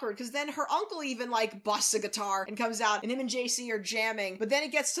be awkward. Because then her uncle even, like, busts a guitar and comes out. And him and JC are jamming. But then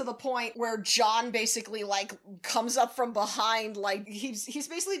it gets to the point where John basically, like, comes up from behind. Like, he's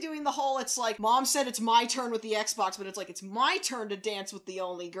basically doing the whole, it's like, Mom said it's my turn with the Xbox. But it's like, it's my turn to dance with the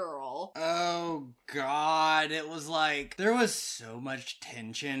only girl. Oh god, it was like, there was so much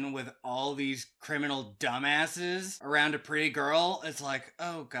tension with all these criminal dumbasses around a pretty girl. It's like,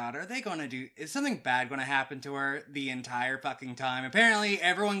 oh god, is something bad gonna happen to her the entire fucking time? Apparently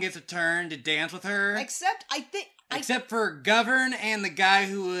everyone gets a turn to dance with her. Except for Govern and the guy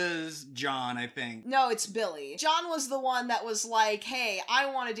who was John, I think. No, it's Billy. John was the one that was like, hey, I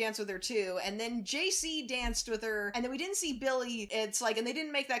want to dance with her too. And then JC danced with her. And then we didn't see Billy. It's like, and they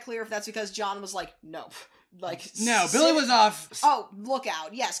didn't make that clear if that's because John was like, nope. Like, no, Billy was off. Oh,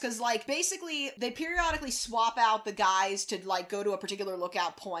 lookout. Yes, because, like, basically, they periodically swap out the guys to, like, go to a particular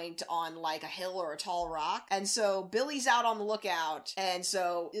lookout point on, like, a hill or a tall rock. And so Billy's out on the lookout. And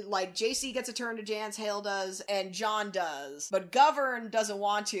so, like, JC gets a turn to dance, Hale does, and John does. But Govern doesn't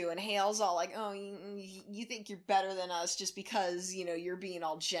want to, and Hale's all like, oh, you think you're better than us just because, you know, you're being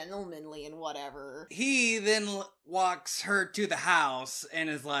all gentlemanly and whatever. He then walks her to the house and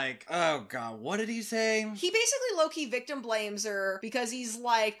is like, oh god, what did he say? He basically low-key victim blames her because he's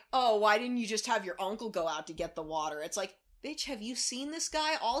like, oh, why didn't you just have your uncle go out to get the water? It's like, bitch, have you seen this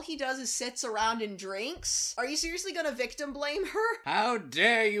guy? All he does is sits around and drinks? Are you seriously gonna victim blame her? How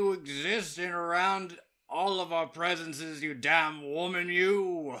dare you exist in around all of our presences, you damn woman,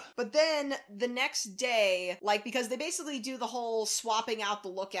 you. But then, the next day, like, because they basically do the whole swapping out the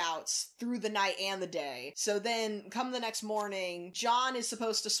lookouts through the night and the day. So then, come the next morning, John is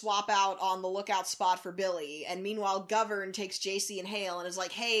supposed to swap out on the lookout spot for Billy, and meanwhile, Govern takes JC and Hale and is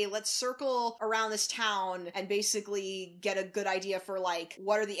like, hey, let's circle around this town and basically get a good idea for, like,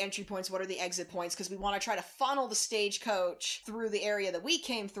 what are the entry points, what are the exit points, because we want to try to funnel the stagecoach through the area that we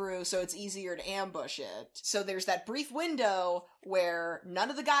came through so it's easier to ambush it. So there's that brief window where none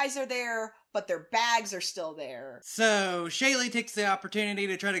of the guys are there, but their bags are still there. So Shaylee takes the opportunity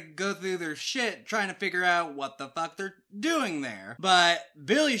to try to go through their shit, trying to figure out what the fuck they're doing there. But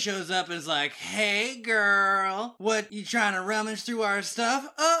Billy shows up and is like, hey girl, what, you trying to rummage through our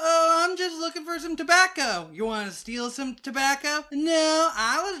stuff? I'm just looking for some tobacco. You want to steal some tobacco? No,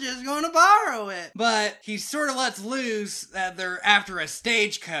 I was just going to borrow it. But he sort of lets loose that they're after a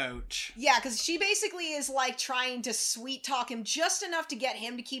stagecoach. Yeah, because she basically is like trying to sweet talk him just enough to get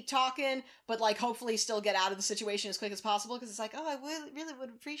him to keep talking, but like hopefully still get out of the situation as quick as possible, because it's like, oh, I really would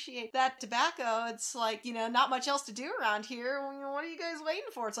appreciate that tobacco. It's like, you know, not much else to do around here. What are you guys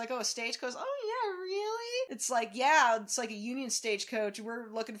waiting for? It's like, oh, a stagecoach. Oh yeah, really? It's like, yeah, it's like a Union stagecoach. We're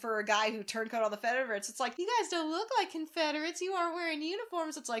looking for a guy who turncoat on the Confederates. It's like, you guys don't look like Confederates. You are wearing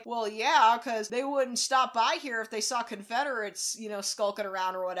uniforms. It's like, well, yeah, because they wouldn't stop by here if they saw Confederates, you know, skulking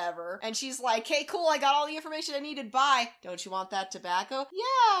around or whatever. And she's like, hey, cool, I got all the information I needed. Bye. Don't you want that tobacco?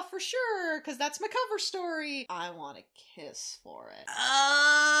 Yeah, for sure, because that's my cover story. I want a kiss for it.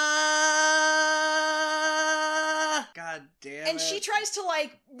 God damn it. And she tries to,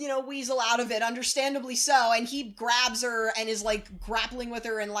 like, you know, weasel out of it, understandably so, and he grabs her and is, like, grappling with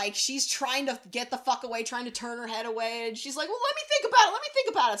her, and, like, she's trying to get the fuck away, trying to turn her head away, and she's like, well, let me think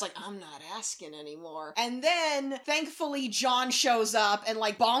about it. It's like, I'm not asking anymore. And then, thankfully, John shows up and,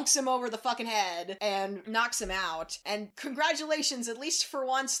 like, bonks him over the fucking head and knocks him out. And congratulations, at least for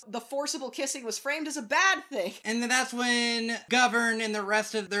once, the forcible kissing was framed as a bad thing. And then that's when Govern and the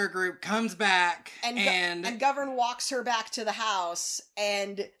rest of their group comes back, and Govern walks her back to the house,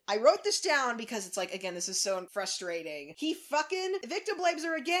 and I wrote this down because it's like, again, this is so frustrating. He fucking victim blames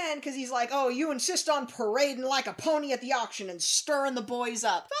her again because he's like, oh, you insist on parading like a pony at the auction and stirring the boys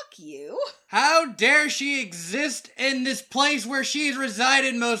up. Fuck you. How dare she exist in this place where she's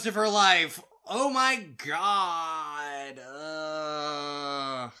resided most of her life? Oh my god.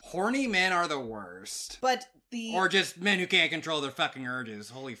 Horny men are the worst. But or just men who can't control their fucking urges.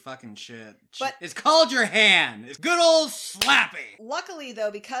 Holy fucking shit. But it's called your hand. It's good old Slappy. Luckily, though,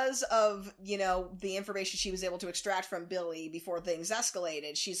 because of, you know, the information she was able to extract from Billy before things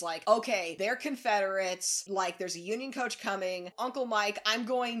escalated, she's like, okay, they're Confederates. Like, there's a Union coach coming. Uncle Mike, I'm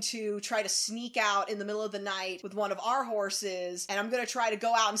going to try to sneak out in the middle of the night with one of our horses, and I'm going to try to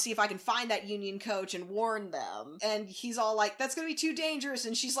go out and see if I can find that Union coach and warn them. And he's all like, that's going to be too dangerous.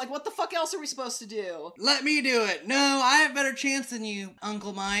 And she's like, what the fuck else are we supposed to do? Let me you do it. No, I have better chance than you,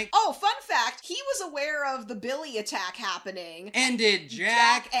 Uncle Mike. Oh, fun fact, he was aware of the Billy attack happening. And did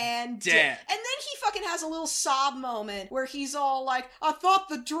Jack and dead. And then he fucking has a little sob moment where he's all like, I thought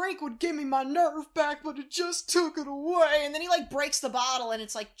the drink would give me my nerve back, but it just took it away. And then he like breaks the bottle, and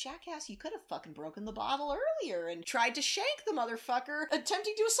it's like, jackass, you could have fucking broken the bottle earlier and tried to shank the motherfucker,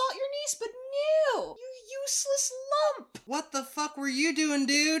 attempting to assault your niece, but no, you useless lump. What the fuck were you doing,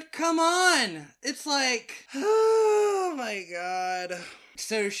 dude? Come on. It's like, oh my god.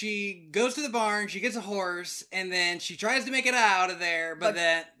 So she goes to the barn, she gets a horse, and then she tries to make it out of there, but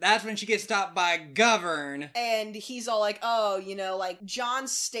then that's when she gets stopped by Govern. And he's all like, oh, you know, like,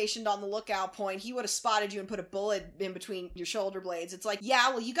 John's stationed on the lookout point. He would have spotted you and put a bullet in between your shoulder blades. It's like, yeah,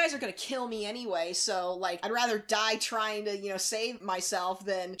 well, you guys are gonna kill me anyway, so, like, I'd rather die trying to, you know, save myself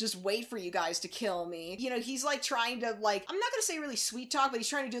than just wait for you guys to kill me. You know, he's, like, trying to, like, I'm not gonna say really sweet talk, but he's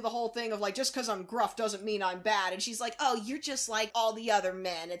trying to do the whole thing of, like, just because I'm gruff doesn't mean I'm bad. And she's like, oh, you're just like all the other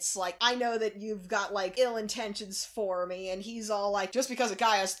men. It's like, I know that you've got like ill intentions for me. And he's all like, just because a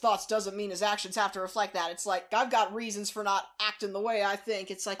guy has thoughts doesn't mean his actions have to reflect that. It's like, I've got reasons for not acting the way I think.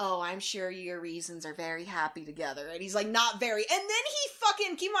 It's like, oh, I'm sure your reasons are very happy together. And he's like, not very. And then he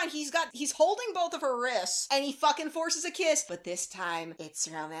fucking, keep in mind, he's holding both of her wrists and he fucking forces a kiss, but this time it's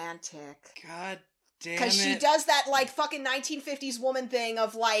romantic. God damn it. Because she does that, like, fucking 1950s woman thing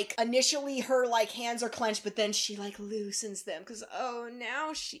of, like, initially her, like, hands are clenched, but then she, like, loosens them. Because, oh,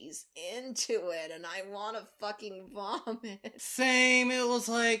 now she's into it, and I want to fucking vomit. Same. It was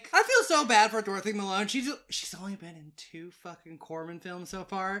like, I feel so bad for Dorothy Malone. She's only been in 2 fucking Corman films so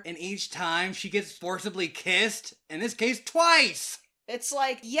far, and each time she gets forcibly kissed, in this case, twice. It's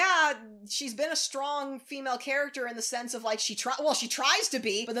like, yeah, she's been a strong female character in the sense of, like, she tries to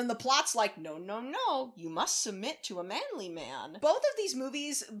be, but then the plot's like, no, you must submit to a manly man. Both of these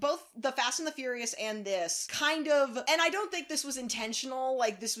movies, both The Fast and the Furious and this, kind of, and I don't think this was intentional,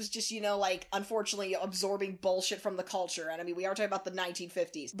 like, this was just, you know, like, unfortunately absorbing bullshit from the culture, and I mean, we are talking about the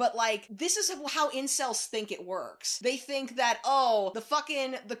 1950s, but, like, this is how incels think it works. They think that, oh,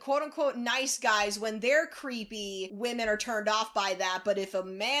 the quote-unquote nice guys, when they're creepy, women are turned off by that, but if a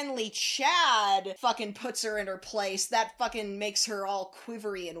manly Chad fucking puts her in her place, that fucking makes her all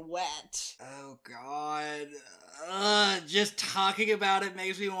quivery and wet. Oh god. Just talking about it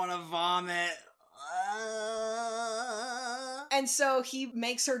makes me want to vomit. And so he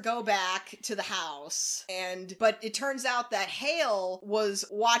makes her go back to the house, but it turns out that Hale was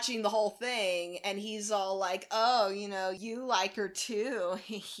watching the whole thing, and he's all like, oh, you know, you like her too,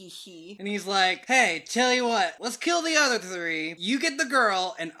 And he's like, hey, tell you what, let's kill the other 3, you get the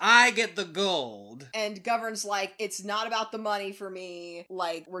girl, and I get the gold. And Govern's like, it's not about the money for me,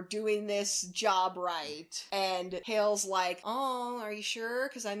 like, we're doing this job right. And Hale's like, oh, are you sure?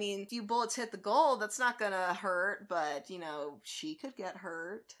 Because, I mean, a few bullets hit the gold, that's not gonna hurt, but, you know, she could get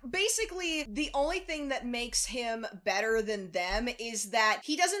hurt. Basically, the only thing that makes him better than them is that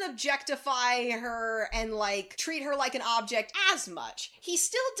he doesn't objectify her and, like, treat her like an object as much. He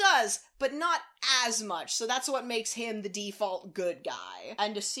still does, but not as much. So that's what makes him the default good guy.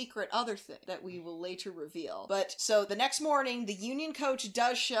 And a secret other thing that we will later reveal. But so the next morning, the Union coach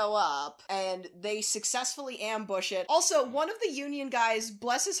does show up and they successfully ambush it. Also, one of the Union guys,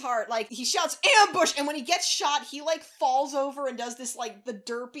 bless his heart, like, he shouts ambush, and when he gets shot, he, like, falls over and does this, like, the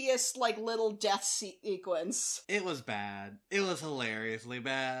derpiest, like, little death sequence. It was bad. It was hilariously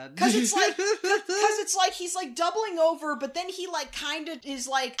bad. Cause it's like he's, like, doubling over, but then he, like, kind of is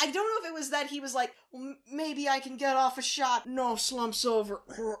like, I don't know if it was that he was like, well, maybe I can get off a shot. No, slumps over.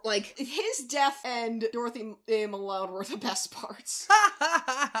 Like, his death and Dorothy Malone were the best parts.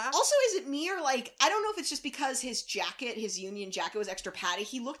 Also, is it me or, like, I don't know if it's just because his Union jacket was extra padded.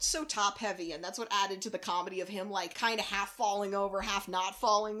 He looked so top heavy, and that's what added to the comedy of him, like, kind of half falling over, half not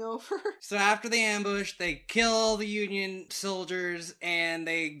falling over. So after the ambush, they kill the Union soldiers, and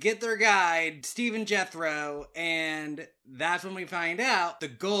they get their guide, Stephen Jethro, and that's when we find out the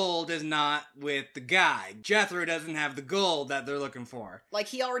gold is not with the guy. Jethro doesn't have the gold that they're looking for. Like,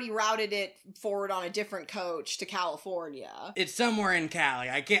 he already routed it forward on a different coach to California. It's somewhere in Cali.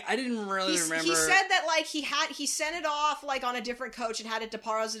 I didn't really remember. He said that, like, he sent it off, like, on a different coach and had it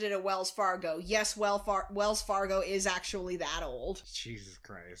deposited at Wells Fargo. Yes, Wells Fargo is actually that old. Jesus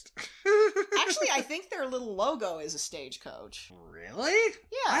Christ. Actually, I think their little logo is a stagecoach. Really?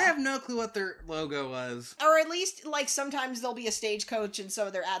 Yeah. I have no clue what their logo was. Or at least, like, sometimes there'll be a stagecoach and some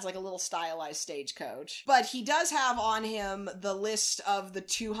of their ads, like, a little stylized stagecoach. But he does have on him the list of the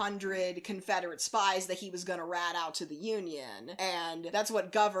 200 Confederate spies that he was gonna rat out to the Union. And that's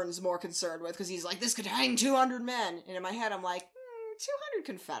what Govern's more concerned with, because he's like, this could hang 200 men. And in my head, I'm like, 200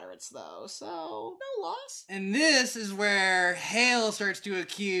 Confederates, though, so no loss. And this is where Hale starts to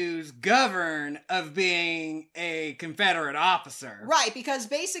accuse Govern of being a Confederate officer. Right, because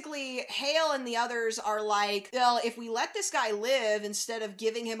basically Hale and the others are like, well, if we let this guy live instead of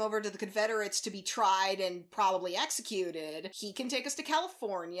giving him over to the Confederates to be tried and probably executed, he can take us to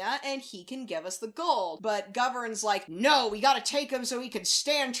California and he can give us the gold. But Govern's like, no, we gotta take him so he can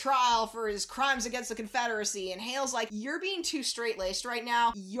stand trial for his crimes against the Confederacy. And Hale's like, you're being too straight-laced right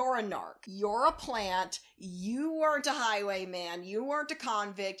now. You're a narc. You're a plant. You weren't a highwayman. You weren't a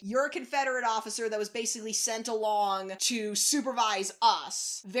convict. You're a Confederate officer that was basically sent along to supervise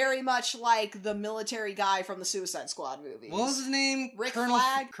us. Very much like the military guy from the Suicide Squad movies. What was his name? Rick Colonel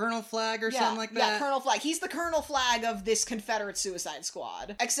Flag? Colonel Flag or something like that? Yeah, Colonel Flag. He's the Colonel Flag of this Confederate Suicide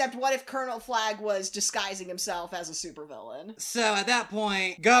Squad. Except what if Colonel Flag was disguising himself as a supervillain? So at that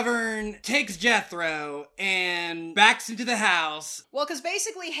point, Govern takes Jethro and backs him to the house. Well, because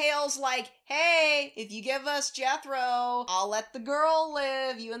basically Hale's like, hey, if you give us Jethro, I'll let the girl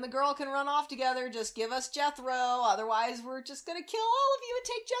live. You and the girl can run off together. Just give us Jethro. Otherwise, we're just gonna kill all of you and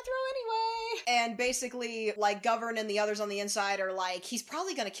take Jethro anyway. And basically, like, Govern and the others on the inside are like, he's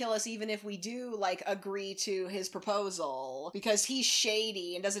probably gonna kill us even if we do, like, agree to his proposal. Because he's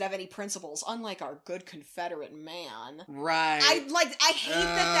shady and doesn't have any principles, unlike our good Confederate man. Right. I hate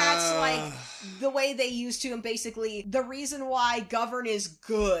that that's, like, the way they used to, and basically, the reason why Govern is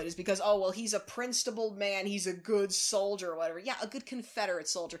good is because, oh, well, he's a principled man, he's a good soldier or whatever. Yeah, a good Confederate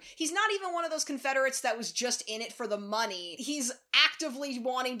soldier. He's not even one of those Confederates that was just in it for the money. He's actively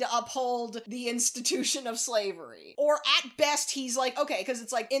wanting to uphold the institution of slavery. Or at best, he's like, okay, because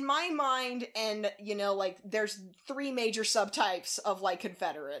it's like, in my mind, and, you know, like, there's three major subtypes of, like,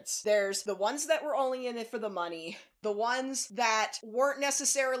 Confederates. There's the ones that were only in it for the money. The ones that weren't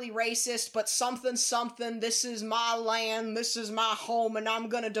necessarily racist, but something, this is my land, this is my home, and I'm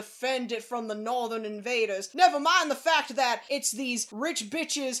gonna defend it from the northern invaders. Never mind the fact that it's these rich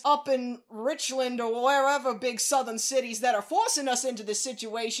bitches up in Richland or wherever big southern cities that are forcing us into this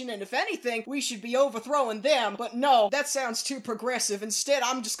situation, and if anything, we should be overthrowing them. But no, that sounds too progressive. Instead,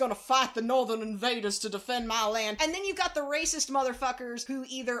 I'm just gonna fight the northern invaders to defend my land. And then you've got the racist motherfuckers who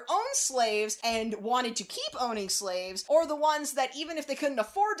either own slaves and wanted to keep owning slaves, or the ones that even if they couldn't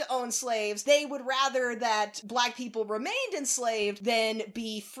afford to own slaves, they would rather that black people remained enslaved than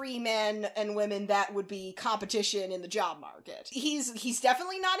be free men and women that would be competition in the job market. He's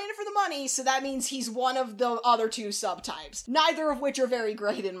definitely not in it for the money, so that means he's one of the other two subtypes, neither of which are very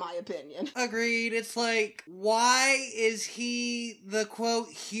great in my opinion. Agreed. It's like, why is he the quote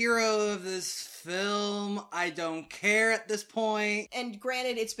hero of this film? I don't care at this point. And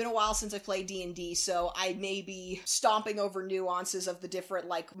granted, it's been a while since I played D&D, so I may be stomping over nuances of the different,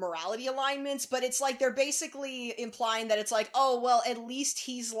 like, morality alignments, but it's like they're basically implying that it's like, oh, well, at least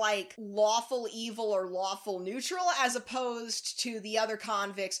he's, like, lawful evil or lawful neutral, as opposed to the other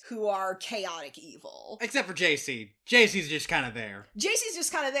convicts who are chaotic evil. Except for JC. JC's just kind of there. JC's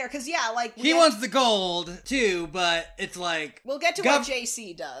just kind of there, because, yeah, like... He wants the gold, too, but it's like... We'll get to what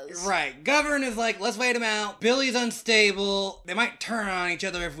JC does. Right. Govern is like, let's wait him out. Billy's unstable. They might turn on each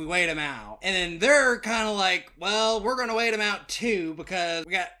other if we wait him out. And then they're kind of like, well, we're going to wait him out, too, because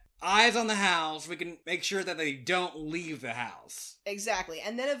we got eyes on the house. We can make sure that they don't leave the house. Exactly.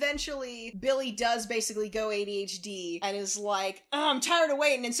 And then eventually Billy does basically go ADHD and is like, oh, I'm tired of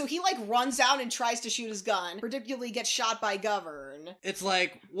waiting. And so he like runs out and tries to shoot his gun, predictably gets shot by Govern. It's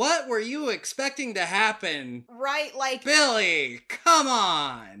like, what were you expecting to happen? Right? Like, Billy, come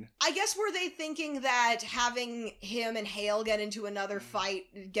on. I guess were they thinking that having him and Hale get into another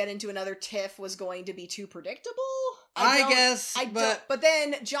fight, get into another tiff was going to be too predictable? I guess, but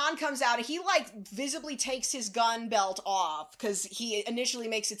then John comes out and he, like, visibly takes his gun belt off, because he initially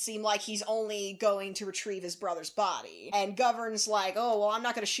makes it seem like he's only going to retrieve his brother's body. And Govern's like, oh, well, I'm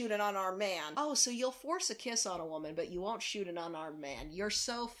not gonna shoot an unarmed man. Oh, so you'll force a kiss on a woman, but you won't shoot an unarmed man. You're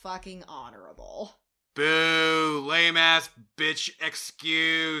so fucking honorable. Boo, lame ass bitch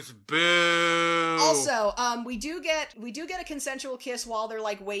excuse, boo. Also, we do get a consensual kiss while they're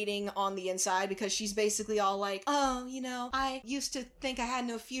like waiting on the inside, because she's basically all like, oh, you know, I used to think I had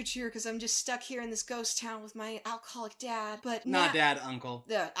no future because I'm just stuck here in this ghost town with my alcoholic dad, but not dad, uncle.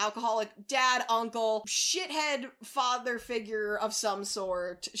 The alcoholic dad, uncle, shithead father figure of some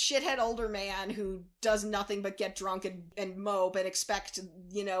sort, shithead older man who does nothing but get drunk and mope and expect,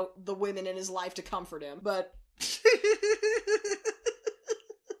 you know, the women in his life to comfort him, but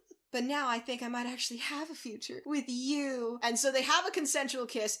but now I think I might actually have a future with you. And so they have a consensual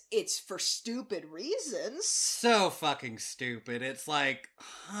kiss. It's for stupid reasons. So fucking stupid. It's like,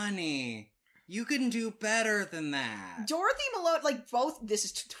 honey, You can do better than that. Dorothy Malone, like both, this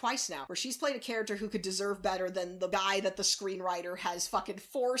is twice now, where she's played a character who could deserve better than the guy that the screenwriter has fucking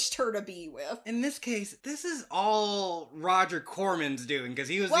forced her to be with. In this case, this is all Roger Corman's doing, because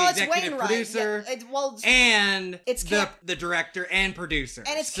he was the It's executive Wainwright. producer Yeah, and it's the director and producer.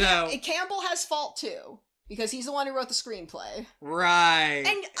 And it's Campbell has fault too, because he's the one who wrote the screenplay. Right.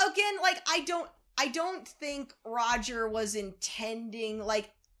 And again, like, I don't think Roger was intending, like,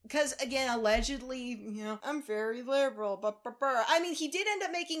 because, again, allegedly, I'm very liberal, I mean, he did end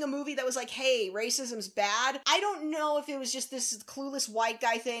up making a movie that was like, hey, racism's bad. I don't know if it was just this clueless white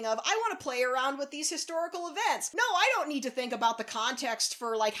guy thing of, I want to play around with these historical events. No, I don't need to think about the context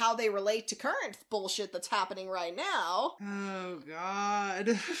for, like, how they relate to current bullshit that's happening right now. Oh, God.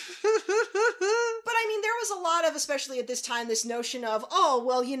 But, I mean, there was a lot of, especially at this time, this notion of, oh,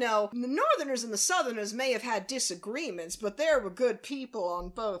 well, the Northerners and the Southerners may have had disagreements, but there were good people on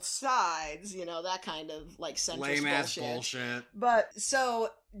both sides, that kind of like centrist lame-ass bullshit. But so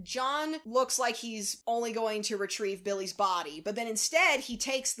John looks like he's only going to retrieve Billy's body, but then instead he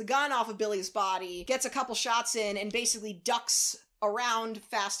takes the gun off of Billy's body, gets a couple shots in, and basically ducks around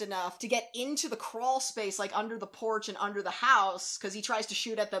fast enough to get into the crawl space, like under the porch and under the house, because he tries to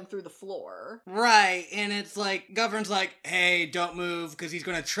shoot at them through the floor. Right, and it's like, Govern's like, hey, don't move, because he's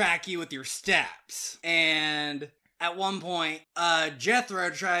gonna track you with your steps. And at one point,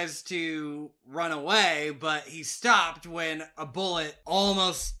 Jethro tries to run away, but he's stopped when a bullet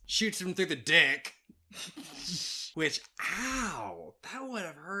almost shoots him through the dick. Which, ow, that would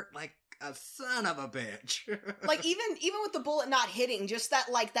have hurt like a son of a bitch. Like, even with the bullet not hitting, just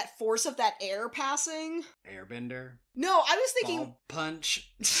that, like, that force of that air passing. Airbender? No, I was thinking... Ball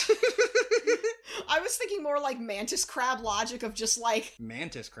punch? I was thinking more like mantis crab logic of just, like...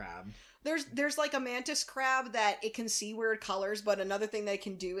 Mantis crab? There's like a mantis crab that it can see weird colors, but another thing that it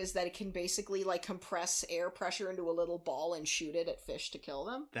can do is that it can basically like compress air pressure into a little ball and shoot it at fish to kill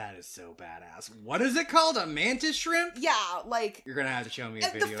them. That is so badass. What is it called? A mantis shrimp? Yeah, like... You're gonna have to show me a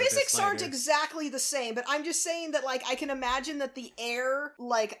video. The physics aren't exactly the same, but I'm just saying that, like, I can imagine that the air,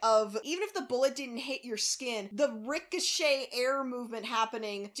 like, of... Even if the bullet didn't hit your skin, the ricochet air movement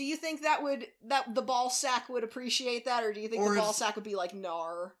happening, do you think that the ball sack would appreciate that, or do you think the ball sack would be like,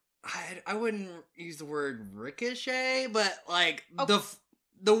 nar? I wouldn't use the word ricochet, but like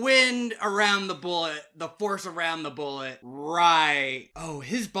the wind around the bullet, the force around the bullet, right. Oh,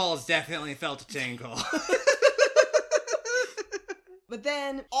 his balls definitely felt a tingle. But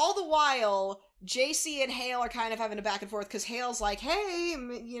then, all the while, JC and Hale are kind of having a back and forth, because Hale's like, hey,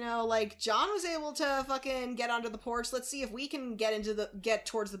 like, John was able to fucking get onto the porch, let's see if we can get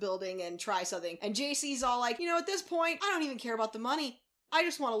towards the building and try something. And JC's all like, at this point, I don't even care about the money. I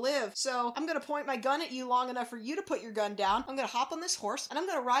just want to live, so I'm gonna point my gun at you long enough for you to put your gun down. I'm gonna hop on this horse, and I'm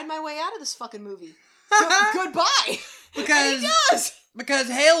gonna ride my way out of this fucking movie. Goodbye! And he does! Because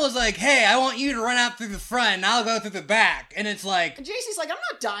Hale was like, hey, I want you to run out through the front, and I'll go through the back. And it's like... And JC's like, I'm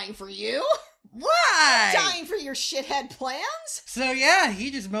not dying for you! Why? Dying for your shithead plans? So yeah,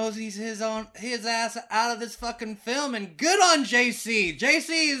 he just moseys his ass out of this fucking film, and good on JC.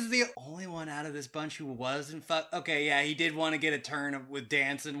 JC is the only one out of this bunch who wasn't okay, yeah, he did want to get a turn with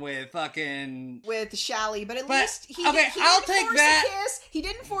dancing with Shally, but least he I'll take that. He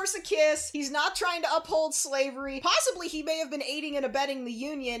didn't force a kiss. He's not trying to uphold slavery. Possibly he may have been aiding and abetting the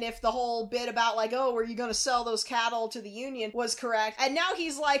Union if the whole bit about like, oh, were you gonna sell those cattle to the Union was correct. And now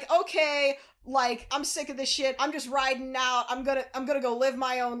he's like, okay, like, I'm sick of this shit. I'm just riding out. I'm gonna go live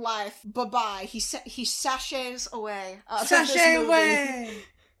my own life. Bye-bye. He sachets away. Sashay away!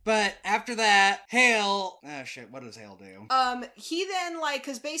 But after that, Hale... Oh, shit, what does Hale do? He then, like,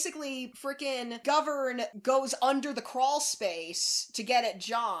 because basically frickin' Govern goes under the crawl space to get at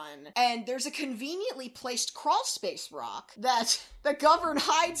John, and there's a conveniently placed crawl space rock that Govern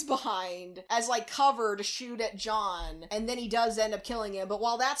hides behind as, like, cover to shoot at John, and then he does end up killing him. But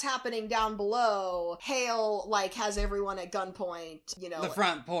while that's happening down below, Hale, like, has everyone at gunpoint, The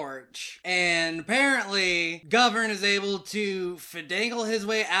front porch. And apparently, Govern is able to finagle his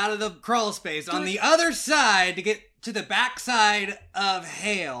way out of the crawl space on the other side to get to the backside of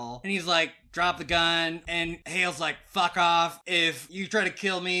Hale. And he's like, drop the gun, and Hale's like, fuck off. If you try to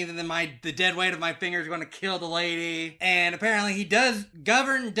kill me, then the dead weight of my finger is going to kill the lady. And apparently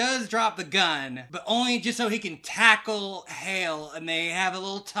Govern does drop the gun, but only just so he can tackle Hale, and they have a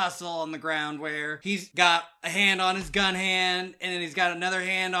little tussle on the ground where he's got a hand on his gun hand, and then he's got another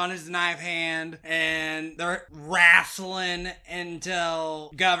hand on his knife hand, and they're wrestling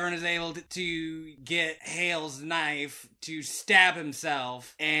until Govern is able to get Hale's knife to stab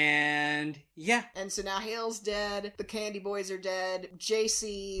himself, and yeah. And so now Hale's dead, the Candy Boys are dead,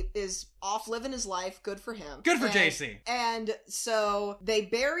 JC is off living his life, good for him. Good for JC. And so they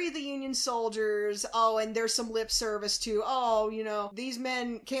bury the Union soldiers, and there's some lip service to, these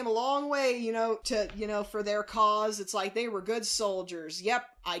men came a long way, for their cause. It's like, they were good soldiers. Yep,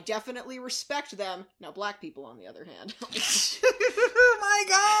 I definitely respect them. Now, black people, on the other hand. Oh my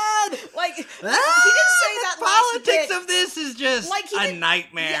god! Like, he didn't say that last bit. Politics of this is just like, a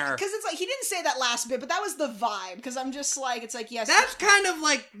nightmare. Yeah, because it's like, he didn't say that last bit, but that was the vibe, because I'm just like, it's like, yes. That's kind of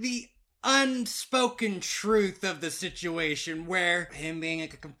like the unspoken truth of the situation, where him being a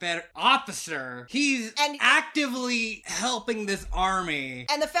Confederate officer, he's actively helping this army.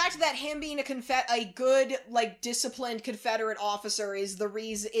 And the fact that him being a good, disciplined Confederate officer is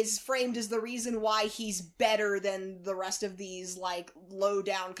framed as the reason why he's better than the rest of these,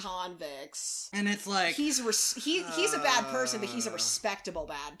 low-down convicts. And it's like, he's a bad person, but he's a respectable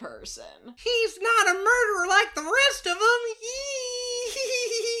bad person. He's not a murderer like the rest of them.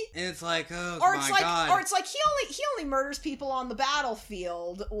 And it's like, oh my god. Or it's like, he only murders people on the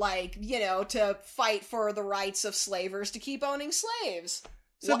battlefield, to fight for the rights of slavers to keep owning slaves.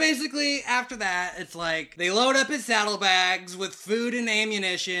 So basically, after that, it's like, they load up his saddlebags with food and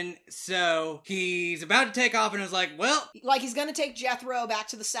ammunition, so he's about to take off and is like, well... he's gonna take Jethro back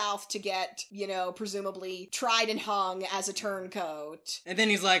to the South to get, presumably tried and hung as a turncoat. And then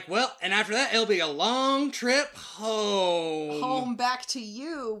he's like, well, and after that, it'll be a long trip home. Home back to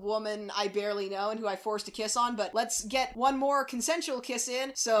you, woman I barely know and who I forced a kiss on, but let's get one more consensual kiss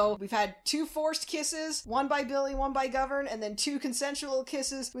in. So we've had 2 forced kisses, one by Billy, one by Govern, and then 2 consensual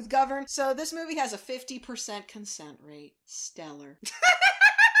kisses with Govern. So this movie has a 50% consent rate. Stellar.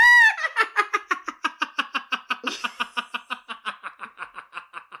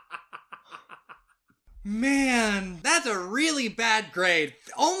 Man, that's a really bad grade.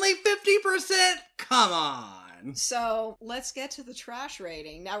 Only 50%? Come on. So let's get to the trash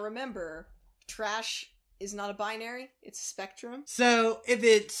rating. Now remember, trash is not a binary, it's a spectrum. So, if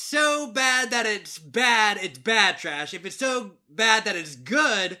it's so bad that it's bad trash. If it's so bad that it's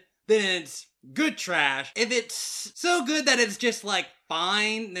good, then it's good trash. If it's so good that it's just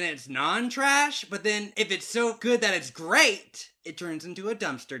fine, then it's non-trash. But then, if it's so good that it's great, it turns into a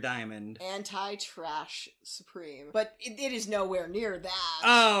dumpster diamond. Anti-trash supreme. But it is nowhere near that.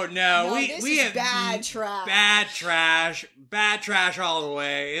 Oh no, we have bad trash. Bad trash. Bad trash all the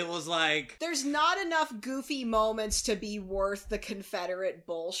way. It was like... There's not enough goofy moments to be worth the Confederate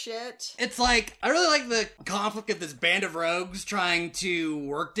bullshit. It's like, I really like the conflict of this band of rogues trying to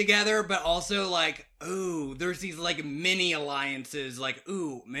work together, but also ooh, there's these mini alliances,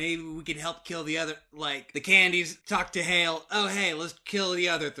 ooh, maybe we could help kill the other, the Candies talk to Hale, oh hey, let's kill the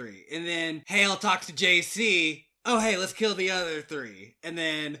other 3. And then Hale talks to JC, oh hey, let's kill the other 3. And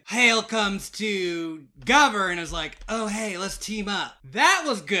then Hale comes to Govern and is like, oh hey, let's team up. That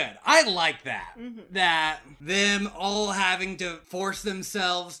was good. I like that. Mm-hmm. That them all having to force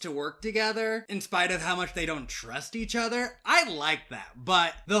themselves to work together in spite of how much they don't trust each other. I like that.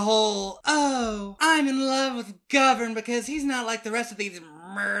 But the whole, oh, I'm in love with Govern because he's not like the rest of these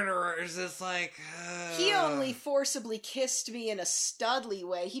murderers. It's like... He only forcibly kissed me in a studly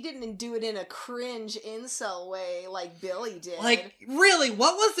way. He didn't do it in a cringe incel way like Billy did. Really,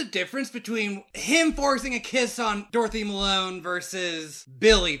 what was the difference between him forcing a kiss on Dorothy Malone versus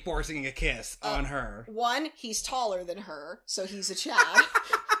Billy forcing a kiss on her? One, he's taller than her, so he's a Chad.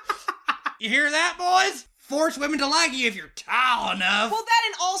 You hear that, boys? Force women to like you if you're tall enough. Well, that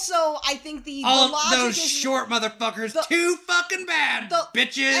and also, I think the logic those is... short motherfuckers, too fucking bad,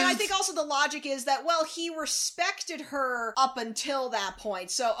 bitches. And I think also the logic is that, well, he respected her up until that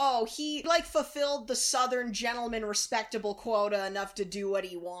point. So, he, fulfilled the Southern gentleman respectable quota enough to do what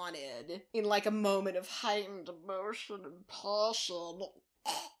he wanted. In, a moment of heightened emotion and passion.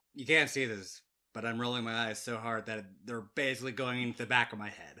 You can't see this, but I'm rolling my eyes so hard that they're basically going into the back of my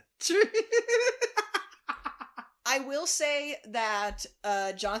head. I will say that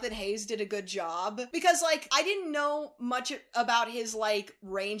Jonathan Hayes did a good job because, I didn't know much about his,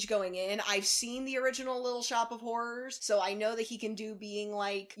 range going in. I've seen the original Little Shop of Horrors, so I know that he can do being,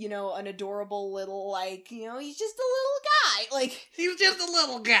 an adorable little, he's just a little guy. He's just a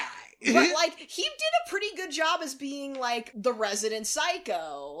little guy. But, he did a pretty good job as being, the resident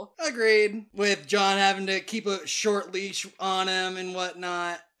psycho. Agreed. With John having to keep a short leash on him and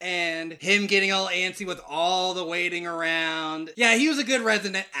whatnot. and him getting all antsy with all the waiting around. Yeah, he was a good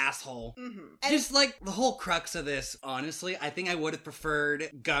resident asshole. Just like the whole crux of this, honestly, I think I would have preferred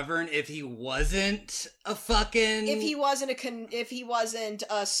Govern if he wasn't a fucking... If he wasn't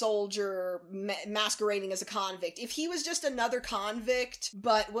a soldier masquerading as a convict. If he was just another convict,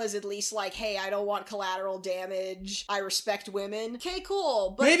 but was at least like, hey, I don't want collateral damage, I respect women. Okay,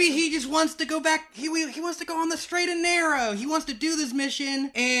 cool. But maybe he just wants to go back, he wants to go on the straight and narrow. He wants to do this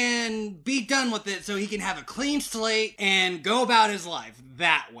mission and be done with it so he can have a clean slate and go about his life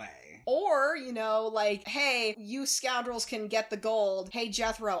that way. Or, you know, like, hey, you scoundrels can get the gold. Hey,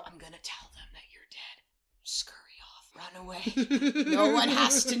 Jethro, I'm gonna tell them that you're dead. Scurry off. Run away. No one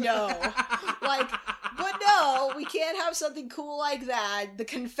has to know. Like, but no, we can't have something cool like that. The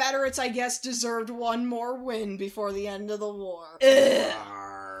Confederates, I guess, deserved one more win before the end of the war. Ugh.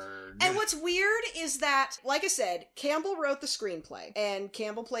 And what's weird is that, like I said, Campbell wrote the screenplay, and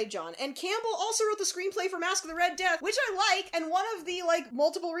Campbell played John, and Campbell also wrote the screenplay for Mask of the Red Death, which I like, and one of the, like,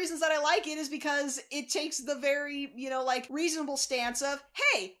 multiple reasons that I like it is because it takes the very, you know, like, reasonable stance of,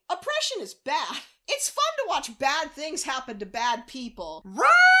 hey, oppression is bad. It's fun to watch bad things happen to bad people. Right!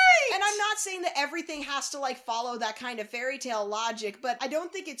 And I'm not saying that everything has to, like, follow that kind of fairy tale logic, but I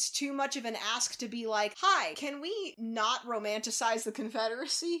don't think it's too much of an ask to be like, hi, can we not romanticize the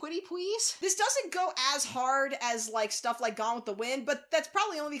Confederacy? Quitty please? This doesn't go as hard as, like, stuff like Gone with the Wind, but that's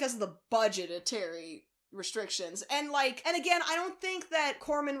probably only because of the budgetary restrictions. And again, I don't think that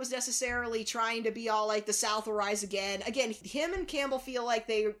Corman was necessarily trying to be all like the South will rise again. Again, him and Campbell feel like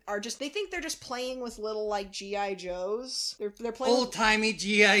they think they're just playing with little like G.I. Joes. They're playing old-timey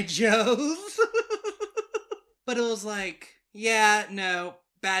G.I. Joes. But it was like, yeah, no,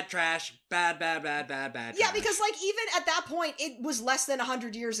 bad trash, bad trash. Yeah, because like even at that point it was less than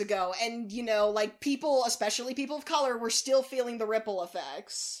 100 years ago, and you know, like people, especially people of color, were still feeling the ripple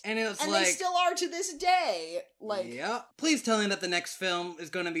effects. And it was and like, they still are to this day. Like, yeah. Please tell me that the next film is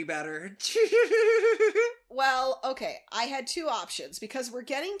gonna be better. Well, okay, I had two options because we're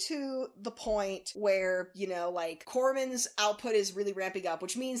getting to the point where, you know, like, Corman's output is really ramping up,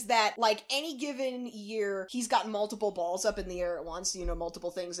 which means that, like, any given year, he's got multiple balls up in the air at once, you know,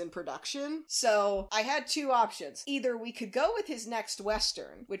 multiple things in production. So, I had two options. Either we could go with his next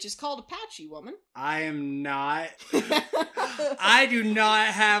Western, which is called Apache Woman. I am not... I do not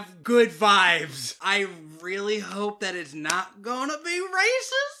have good vibes. I really hope that it's not gonna be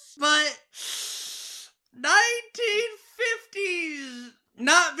racist, but... 1950s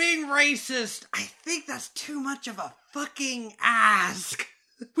not being racist. I think that's too much of a fucking ask.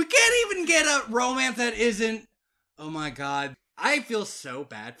 We can't even get a romance that isn't... Oh my god. I feel so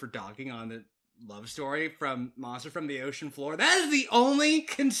bad for dogging on the love story from Monster from the Ocean Floor. That is the only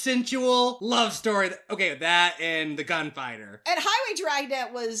consensual love story. That and The Gunfighter. And Highway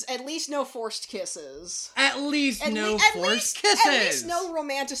Dragnet was at least no forced kisses. At least no forced kisses. At least no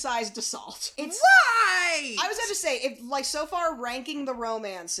romanticized assault. It's right! I was going to say, if like so far ranking the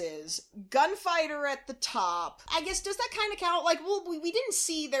romances, Gunfighter at the top. I guess, does that kind of count? Like, well, we didn't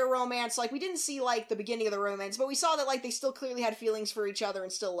see their romance. Like, we didn't see, like, the beginning of the romance, but we saw that, like, they still clearly had feelings for each other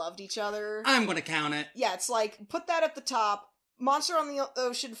and still loved each other. I'm gonna count it. Yeah, it's like, put that at the top. Monster on the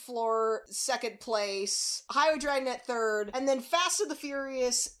Ocean Floor, second place. Highway Dragnet, third. And then Fast and the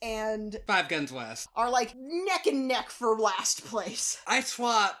Furious and... Five Guns West are, like, neck and neck for last place. I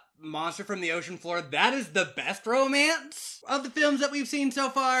swap Monster from the Ocean Floor. That is the best romance of the films that we've seen so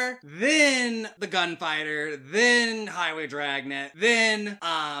far. Then The Gunfighter. Then Highway Dragnet. Then,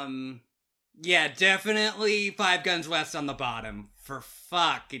 yeah, definitely Five Guns West on the bottom. For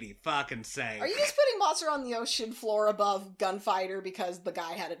fuckity fucking sake. Are you just putting Monster on the Ocean Floor above Gunfighter because the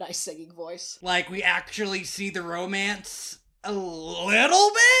guy had a nice singing voice? Like, we actually see the romance a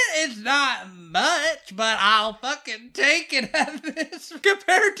little bit? It's not much, but I'll fucking take it at this.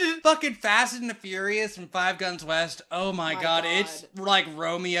 Compared to fucking Fast and the Furious and Five Guns West, oh my god, it's like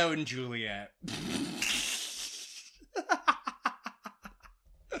Romeo and Juliet.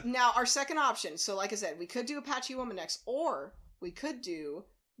 Now, our second option, so like I said, we could do Apache Woman next, or we could do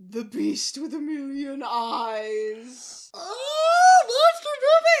The Beast with a Million Eyes. Oh, monster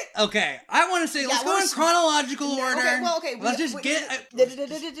movie! Okay, I want to say, let's go in chronological order. Okay. Let's just get...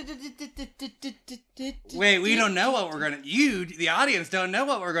 Wait, we don't know what we're gonna... You, the audience, don't know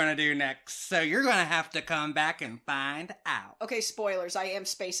what we're gonna do next, so you're gonna have to come back and find out. Okay, spoilers, I am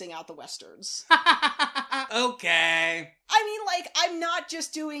spacing out the westerns. Okay. I mean, like, I'm not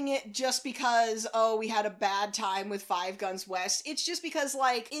just doing it just because, oh, we had a bad time with Five Guns West. It's just because,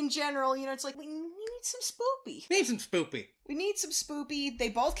 like, in general, you know, it's like, we need some spoopy. Need some spoopy. We need some spoopy. They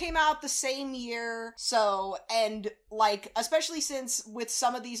both came out the same year. So, and like, especially since with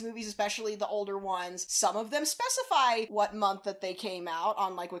some of these movies, especially the older ones, some of them specify what month that they came out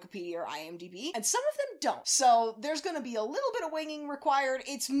on like Wikipedia or IMDb, and some of them don't. So there's going to be a little bit of winging required.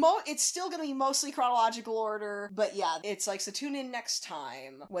 It's still going to be mostly chronological order, but yeah, it's like, so tune in next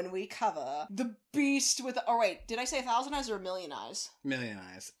time when we cover The Beast with, oh wait, did I say 1,000 Eyes or 1,000,000 Eyes? Million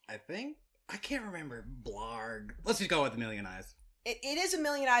Eyes, I think. I can't remember. Blarg. Let's just go with 1,000,000 Eyes. It is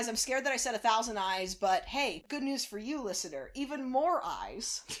 1,000,000 eyes. I'm scared that I said 1,000 eyes, but hey, good news for you, listener. Even more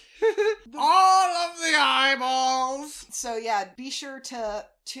eyes. All of the eyeballs! So yeah, be sure to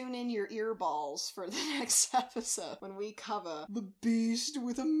tune in your earballs for the next episode when we cover The Beast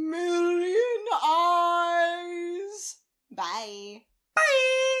with 1,000,000 eyes. Bye.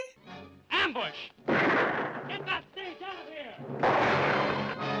 Bye! Ambush! Get that stage out of here!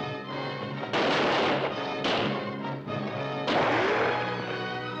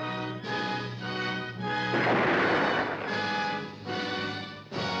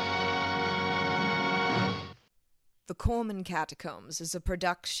 The Corman Catacombs is a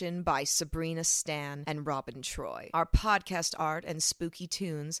production by Sabrina Stan and Robin Troy. Our podcast art and spooky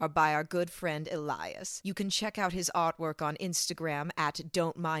tunes are by our good friend Elias. You can check out his artwork on Instagram at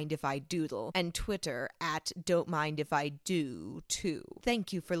Don't Mind If I Doodle and Twitter at Don't Mind If I Do, too.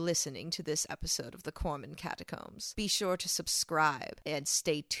 Thank you for listening to this episode of The Corman Catacombs. Be sure to subscribe and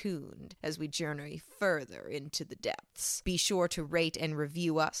stay tuned as we journey further into the depths. Be sure to rate and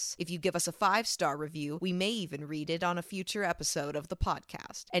review us. If you give us a 5-star review, we may even read it on a future episode of the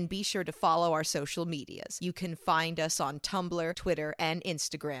podcast. And be sure to follow our social medias. You can find us on Tumblr, Twitter, and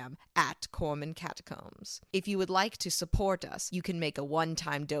Instagram at Corman Catacombs. If you would like to support us, you can make a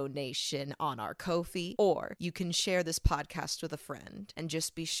one-time donation on our Ko-fi, or you can share this podcast with a friend. And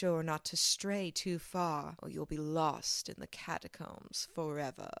just be sure not to stray too far, or you'll be lost in the catacombs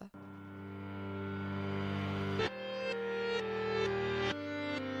forever.